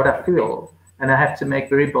in what I feel, and I have to make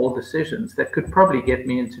very bold decisions that could probably get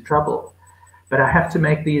me into trouble. But I have to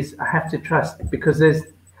make these. I have to trust, because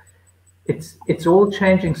it's all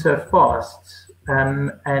changing so fast,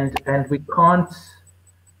 and we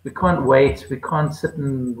can't wait. We can't sit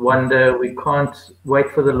and wonder. We can't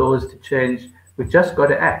wait for the laws to change. We've just got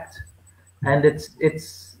to act, and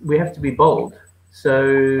we have to be bold.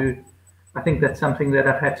 So I think that's something that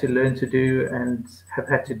I've had to learn to do and have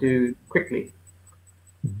had to do quickly.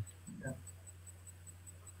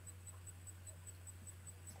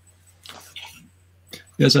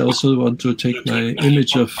 Yes, I also want to take my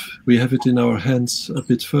image of, we have it in our hands a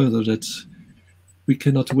bit further, that we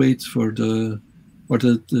cannot wait for the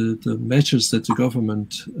measures that the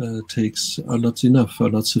government takes are not enough,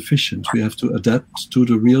 are not sufficient. We have to adapt to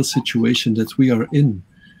the real situation that we are in.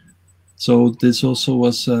 So this also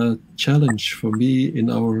was a challenge for me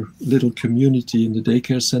in our little community in the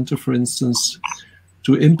daycare center, for instance,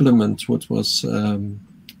 to implement what was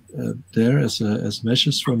there as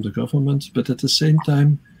measures from the government, but at the same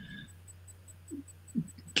time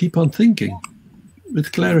keep on thinking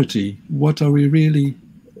with clarity, what are we really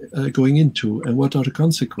going into, and what are the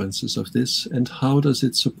consequences of this, and how does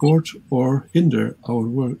it support or hinder our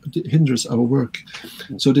work, hinders our work.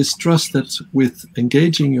 So this trust that with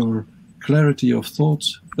engaging your clarity of thought,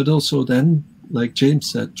 but also then, like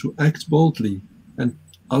James said, to act boldly and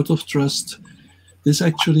out of trust, this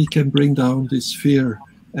actually can bring down this fear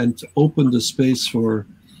and open the space for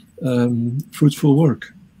fruitful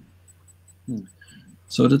work.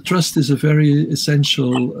 So the trust is a very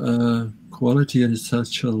essential quality and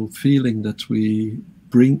essential feeling that we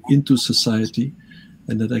bring into society,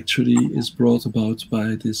 and that actually is brought about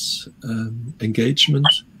by this engagement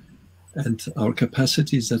and our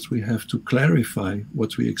capacities that we have to clarify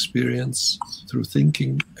what we experience through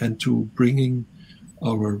thinking, and to bringing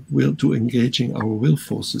our will, to engaging our will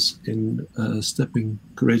forces in stepping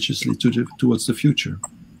courageously towards the future.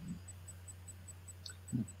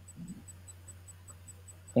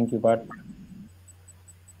 Thank you, Bart.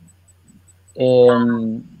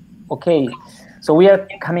 Okay, so we are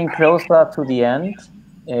coming closer to the end,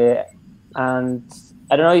 and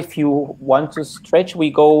I don't know if you want to stretch, we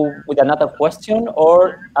go with another question,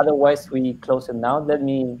 or otherwise we close it now.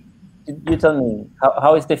 You tell me,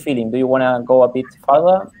 how is the feeling? Do you want to go a bit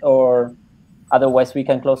further, or otherwise we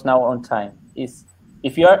can close now on time? If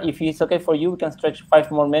it's okay for you, we can stretch 5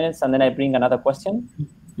 more minutes and then I bring another question.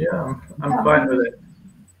 Yeah, I'm fine with it.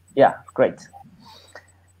 Yeah, great.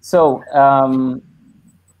 So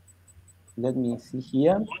let me see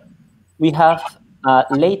here. We have a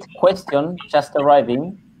late question just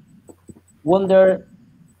arriving.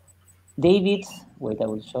 David, wait, I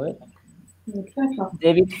will show it.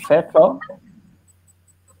 David Fairclough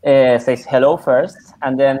says hello first,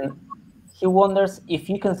 and then he wonders if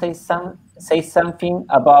you can say something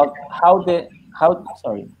about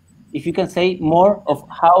if you can say more of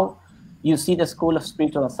how you see the School of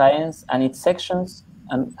Spiritual Science and its sections,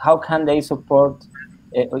 and how can they support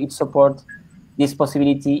this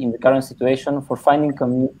possibility in the current situation for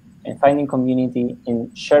finding community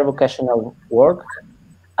in shared vocational work,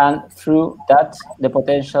 and through that the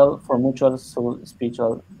potential for mutual soul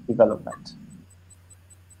spiritual development.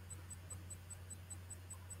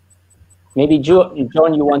 Maybe John, you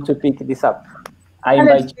want to pick this up?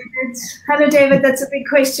 Hello, David. That's a big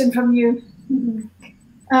question from you.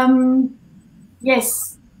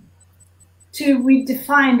 Yes, we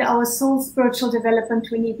defined our soul spiritual development,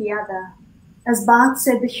 we need the other. As Bart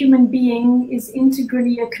said, the human being is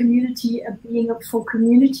integrally a community, a being for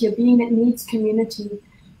community, a being that needs community.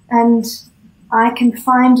 And I can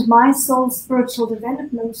find my soul spiritual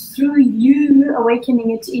development through you awakening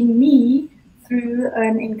it in me through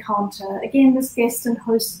an encounter. Again, this guest and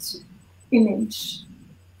host image.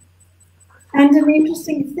 And an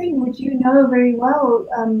interesting thing, which you know very well,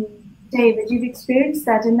 David, you've experienced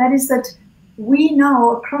that, and that is that we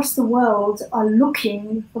now across the world are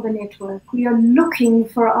looking for the network. We are looking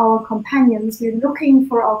for our companions. We're looking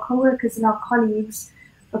for our co-workers and our colleagues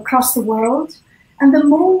across the world. And the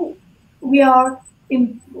more we have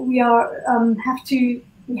to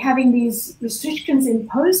be having these restrictions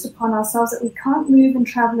imposed upon ourselves that we can't move and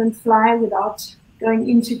travel and fly without going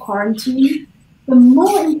into quarantine, the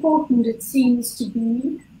more important it seems to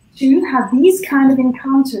be to have these kind of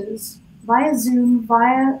encounters via Zoom,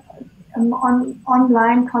 via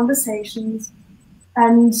online conversations,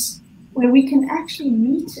 and where we can actually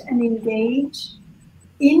meet and engage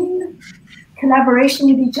in collaboration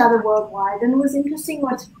with each other worldwide. And it was interesting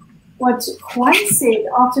what Juan said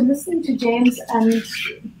after listening to James and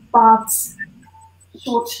Bart's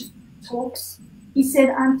short talks. He said,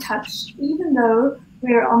 I'm touched. Even though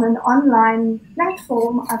we're on an online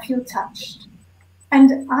platform, I feel touched.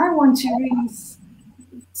 And I want to really,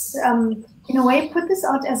 in a way, put this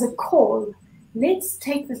out as a call. Let's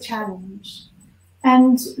take the challenge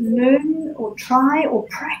and learn or try or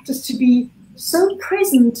practice to be so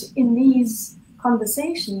present in these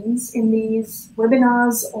conversations, in these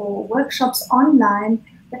webinars or workshops online,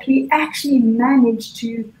 that we actually manage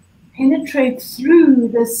to penetrate through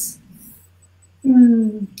this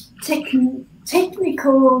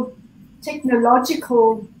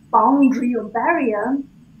technological boundary or barrier,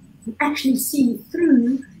 and actually see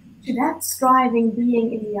through to that striving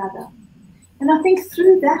being in the other. And I think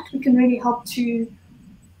through that we can really help to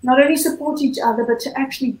not only support each other, but to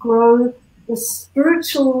actually grow the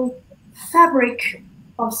spiritual fabric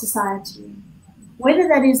of society. Whether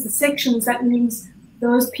that is the sections, that means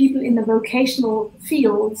those people in the vocational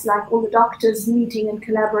fields, like all the doctors meeting and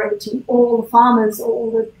collaborating, all the farmers, or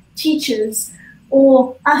all the teachers,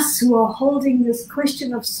 or us who are holding this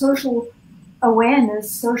question of social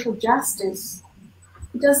awareness, social justice.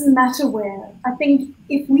 It doesn't matter where. I think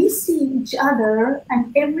if we see each other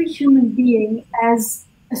and every human being as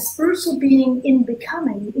a spiritual being in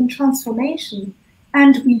becoming, in transformation,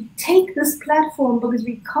 and we take this platform, because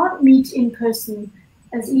we can't meet in person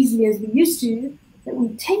as easily as we used to, that we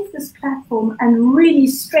take this platform and really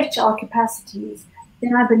stretch our capacities,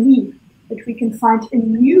 then I believe that we can find a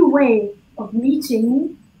new way of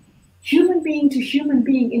meeting human being to human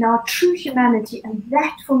being in our true humanity. And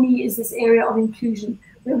that for me is this area of inclusion,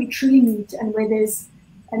 where we truly meet and where there's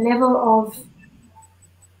a level of,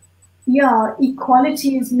 yeah,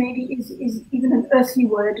 equality is maybe is even an earthly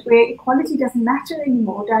word, where equality doesn't matter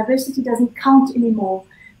anymore, diversity doesn't count anymore,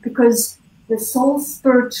 because on the soul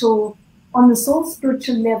spiritual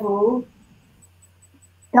level,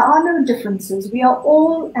 there are no differences. We are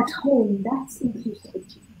all at home. That's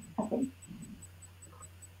inclusivity, I think.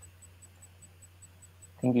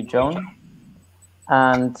 Thank you, Joan.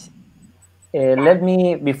 And let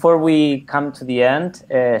me, before we come to the end,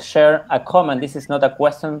 share a comment. This is not a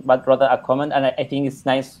question, but rather a comment. And I think it's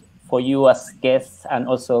nice for you as guests and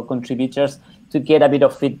also contributors to get a bit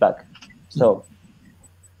of feedback. So,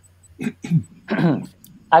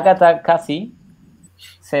 Agatha Cassie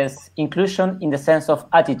says, inclusion in the sense of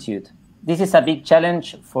attitude. This is a big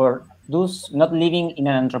challenge for those not living in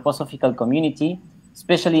an anthroposophical community,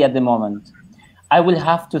 especially at the moment. I will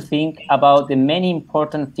have to think about the many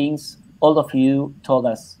important things all of you told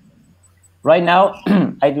us. Right now,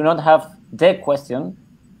 I do not have the question.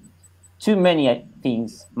 Too many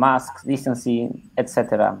things, masks, distancing,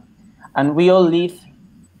 etc. And we all live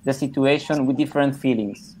the situation with different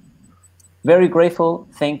feelings. Very grateful.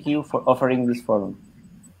 Thank you for offering this forum.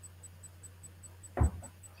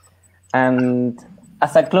 And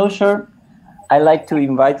as a closure, I like to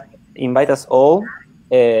invite us all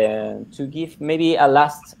to give maybe a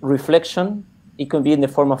last reflection. It could be in the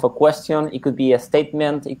form of a question, it could be a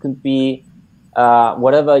statement, it could be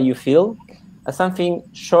whatever you feel. Something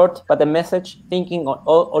short, but a message, thinking on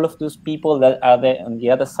all of those people that are there on the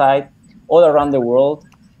other side, all around the world,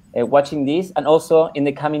 watching this. And also in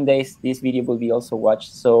the coming days, this video will be also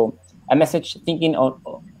watched. So a message thinking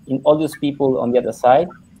in all those people on the other side.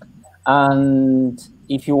 And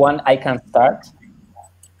if you want, I can start.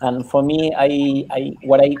 And for me,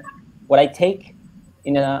 what I take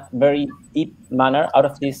in a very deep manner out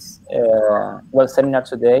of this seminar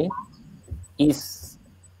today is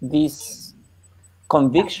this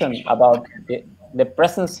conviction about the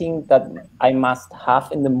presencing that I must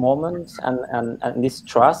have in the moment, and this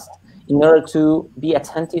trust in order to be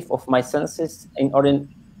attentive of my senses, in order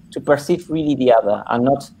to perceive really the other and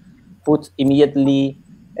not put immediately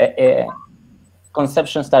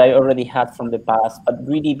conceptions that I already had from the past, but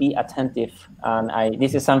really be attentive. And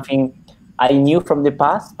this is something I knew from the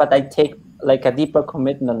past, but I take like a deeper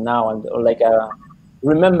commitment now, or like a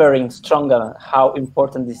remembering stronger how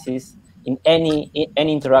important this is in any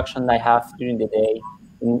interaction I have during the day.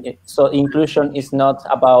 So inclusion is not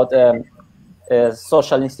about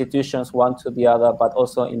social institutions one to the other, but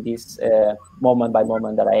also in this moment by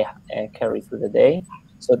moment that I carry through the day.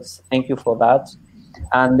 So thank you for that.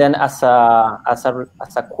 And then as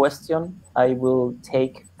a question I will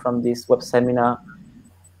take from this web seminar,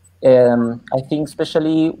 I think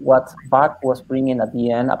especially what Bart was bringing at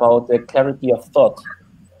the end about the clarity of thought,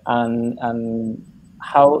 and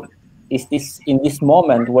how is this in this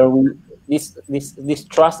moment where we this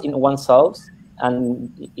trust in oneself,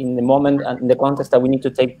 and in the moment and in the context that we need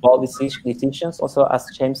to take bold decisions, also as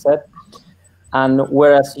James said, and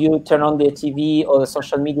whereas you turn on the TV or the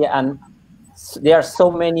social media and there are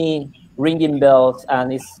so many ringing bells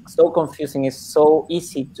and it's so confusing, it's so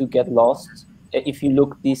easy to get lost if you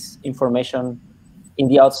look this information in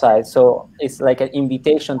the outside. So it's like an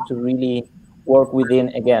invitation to really work within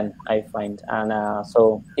again, I find. And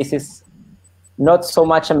so this is not so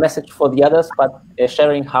much a message for the others, but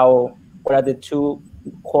sharing what are the two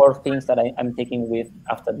core things that I'm taking with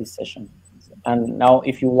after this session. And now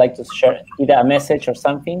if you would like to share either a message or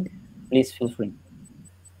something, please feel free.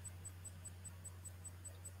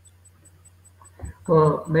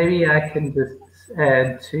 Well, maybe I can just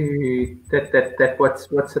add to that what's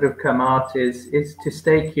sort of come out is to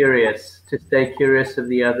stay curious of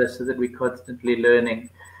the other, so that we're constantly learning.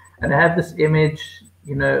 And I have this image,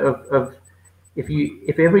 you know, of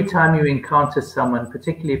if every time you encounter someone,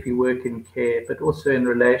 particularly if you work in care, but also in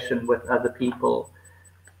relation with other people,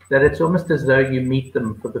 that it's almost as though you meet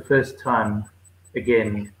them for the first time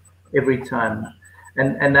again, every time.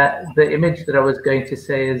 And that the image that I was going to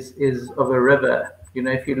say is of a river. You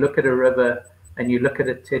know, if you look at a river and you look at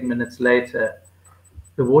it 10 minutes later,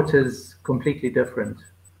 the water is completely different.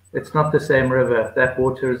 It's not the same river. That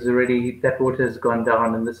water has gone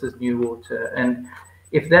down, and this is new water. And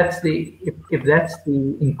if that's the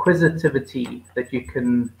inquisitivity that you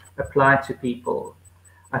can apply to people,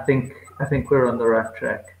 I think we're on the right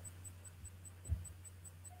track.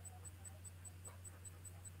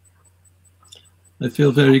 I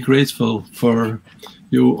feel very grateful for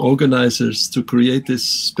you organizers to create this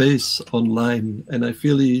space online, and I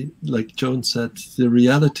feel, like Joan said, the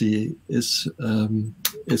reality is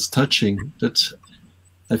touching. That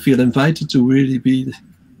I feel invited to really be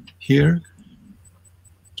here,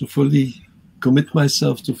 to fully commit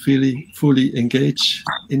myself to fully engage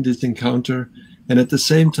in this encounter, and at the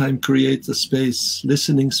same time create a space,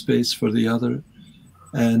 listening space for the other.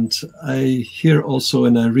 And I hear also,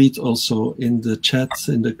 and I read also in the chat,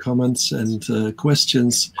 in the comments and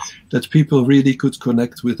questions, that people really could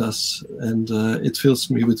connect with us, and it fills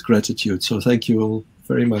me with gratitude. So thank you all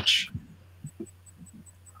very much.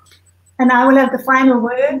 And I will have the final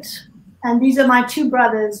word. And these are my two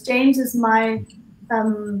brothers. James is my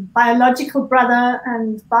biological brother,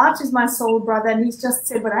 and Bart is my soul brother. And he's just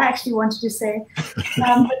said what I actually wanted to say,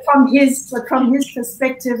 but from his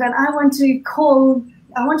perspective. And I want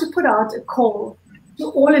to put out a call to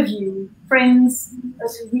all of you, friends,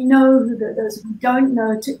 those who we know, those who don't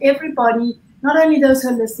know, to everybody, not only those who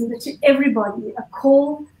are listening, but to everybody, a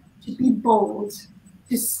call to be bold,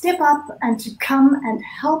 to step up and to come and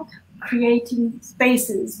help creating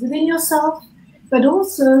spaces within yourself, but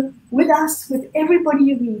also with us, with everybody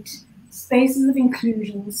you meet, spaces of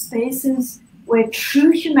inclusion, spaces where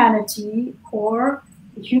true humanity, or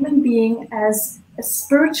the human being as a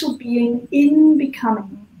spiritual being in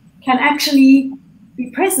becoming, can actually be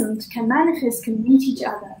present, can manifest, can meet each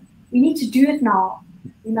other. We need to do it now.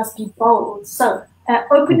 We must be bold. So, an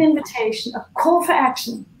open invitation, a call for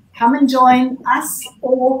action. Come and join us,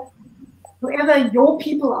 or whoever your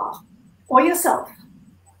people are, or yourself,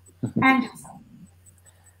 and yourself.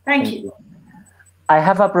 Thank you. I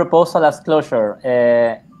have a proposal as closure,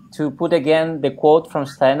 to put again the quote from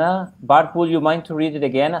Steiner. Bart, would you mind to read it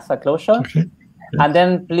again as a closure? Okay. And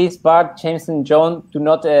then please, Bart, James, and John, do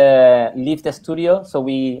not leave the studio. So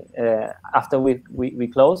we, after we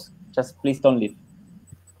close, just please don't leave.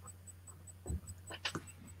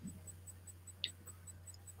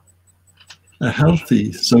 A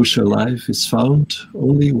healthy social life is found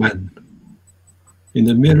only when, in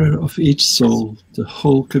the mirror of each soul, the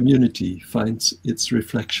whole community finds its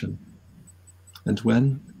reflection. And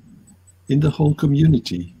when, in the whole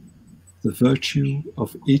community, the virtue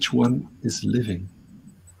of each one is living.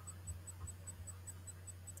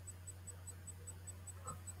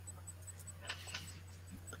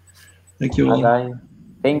 Thank you all. Bye-bye.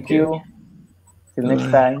 Thank you. Till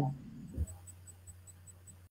next time.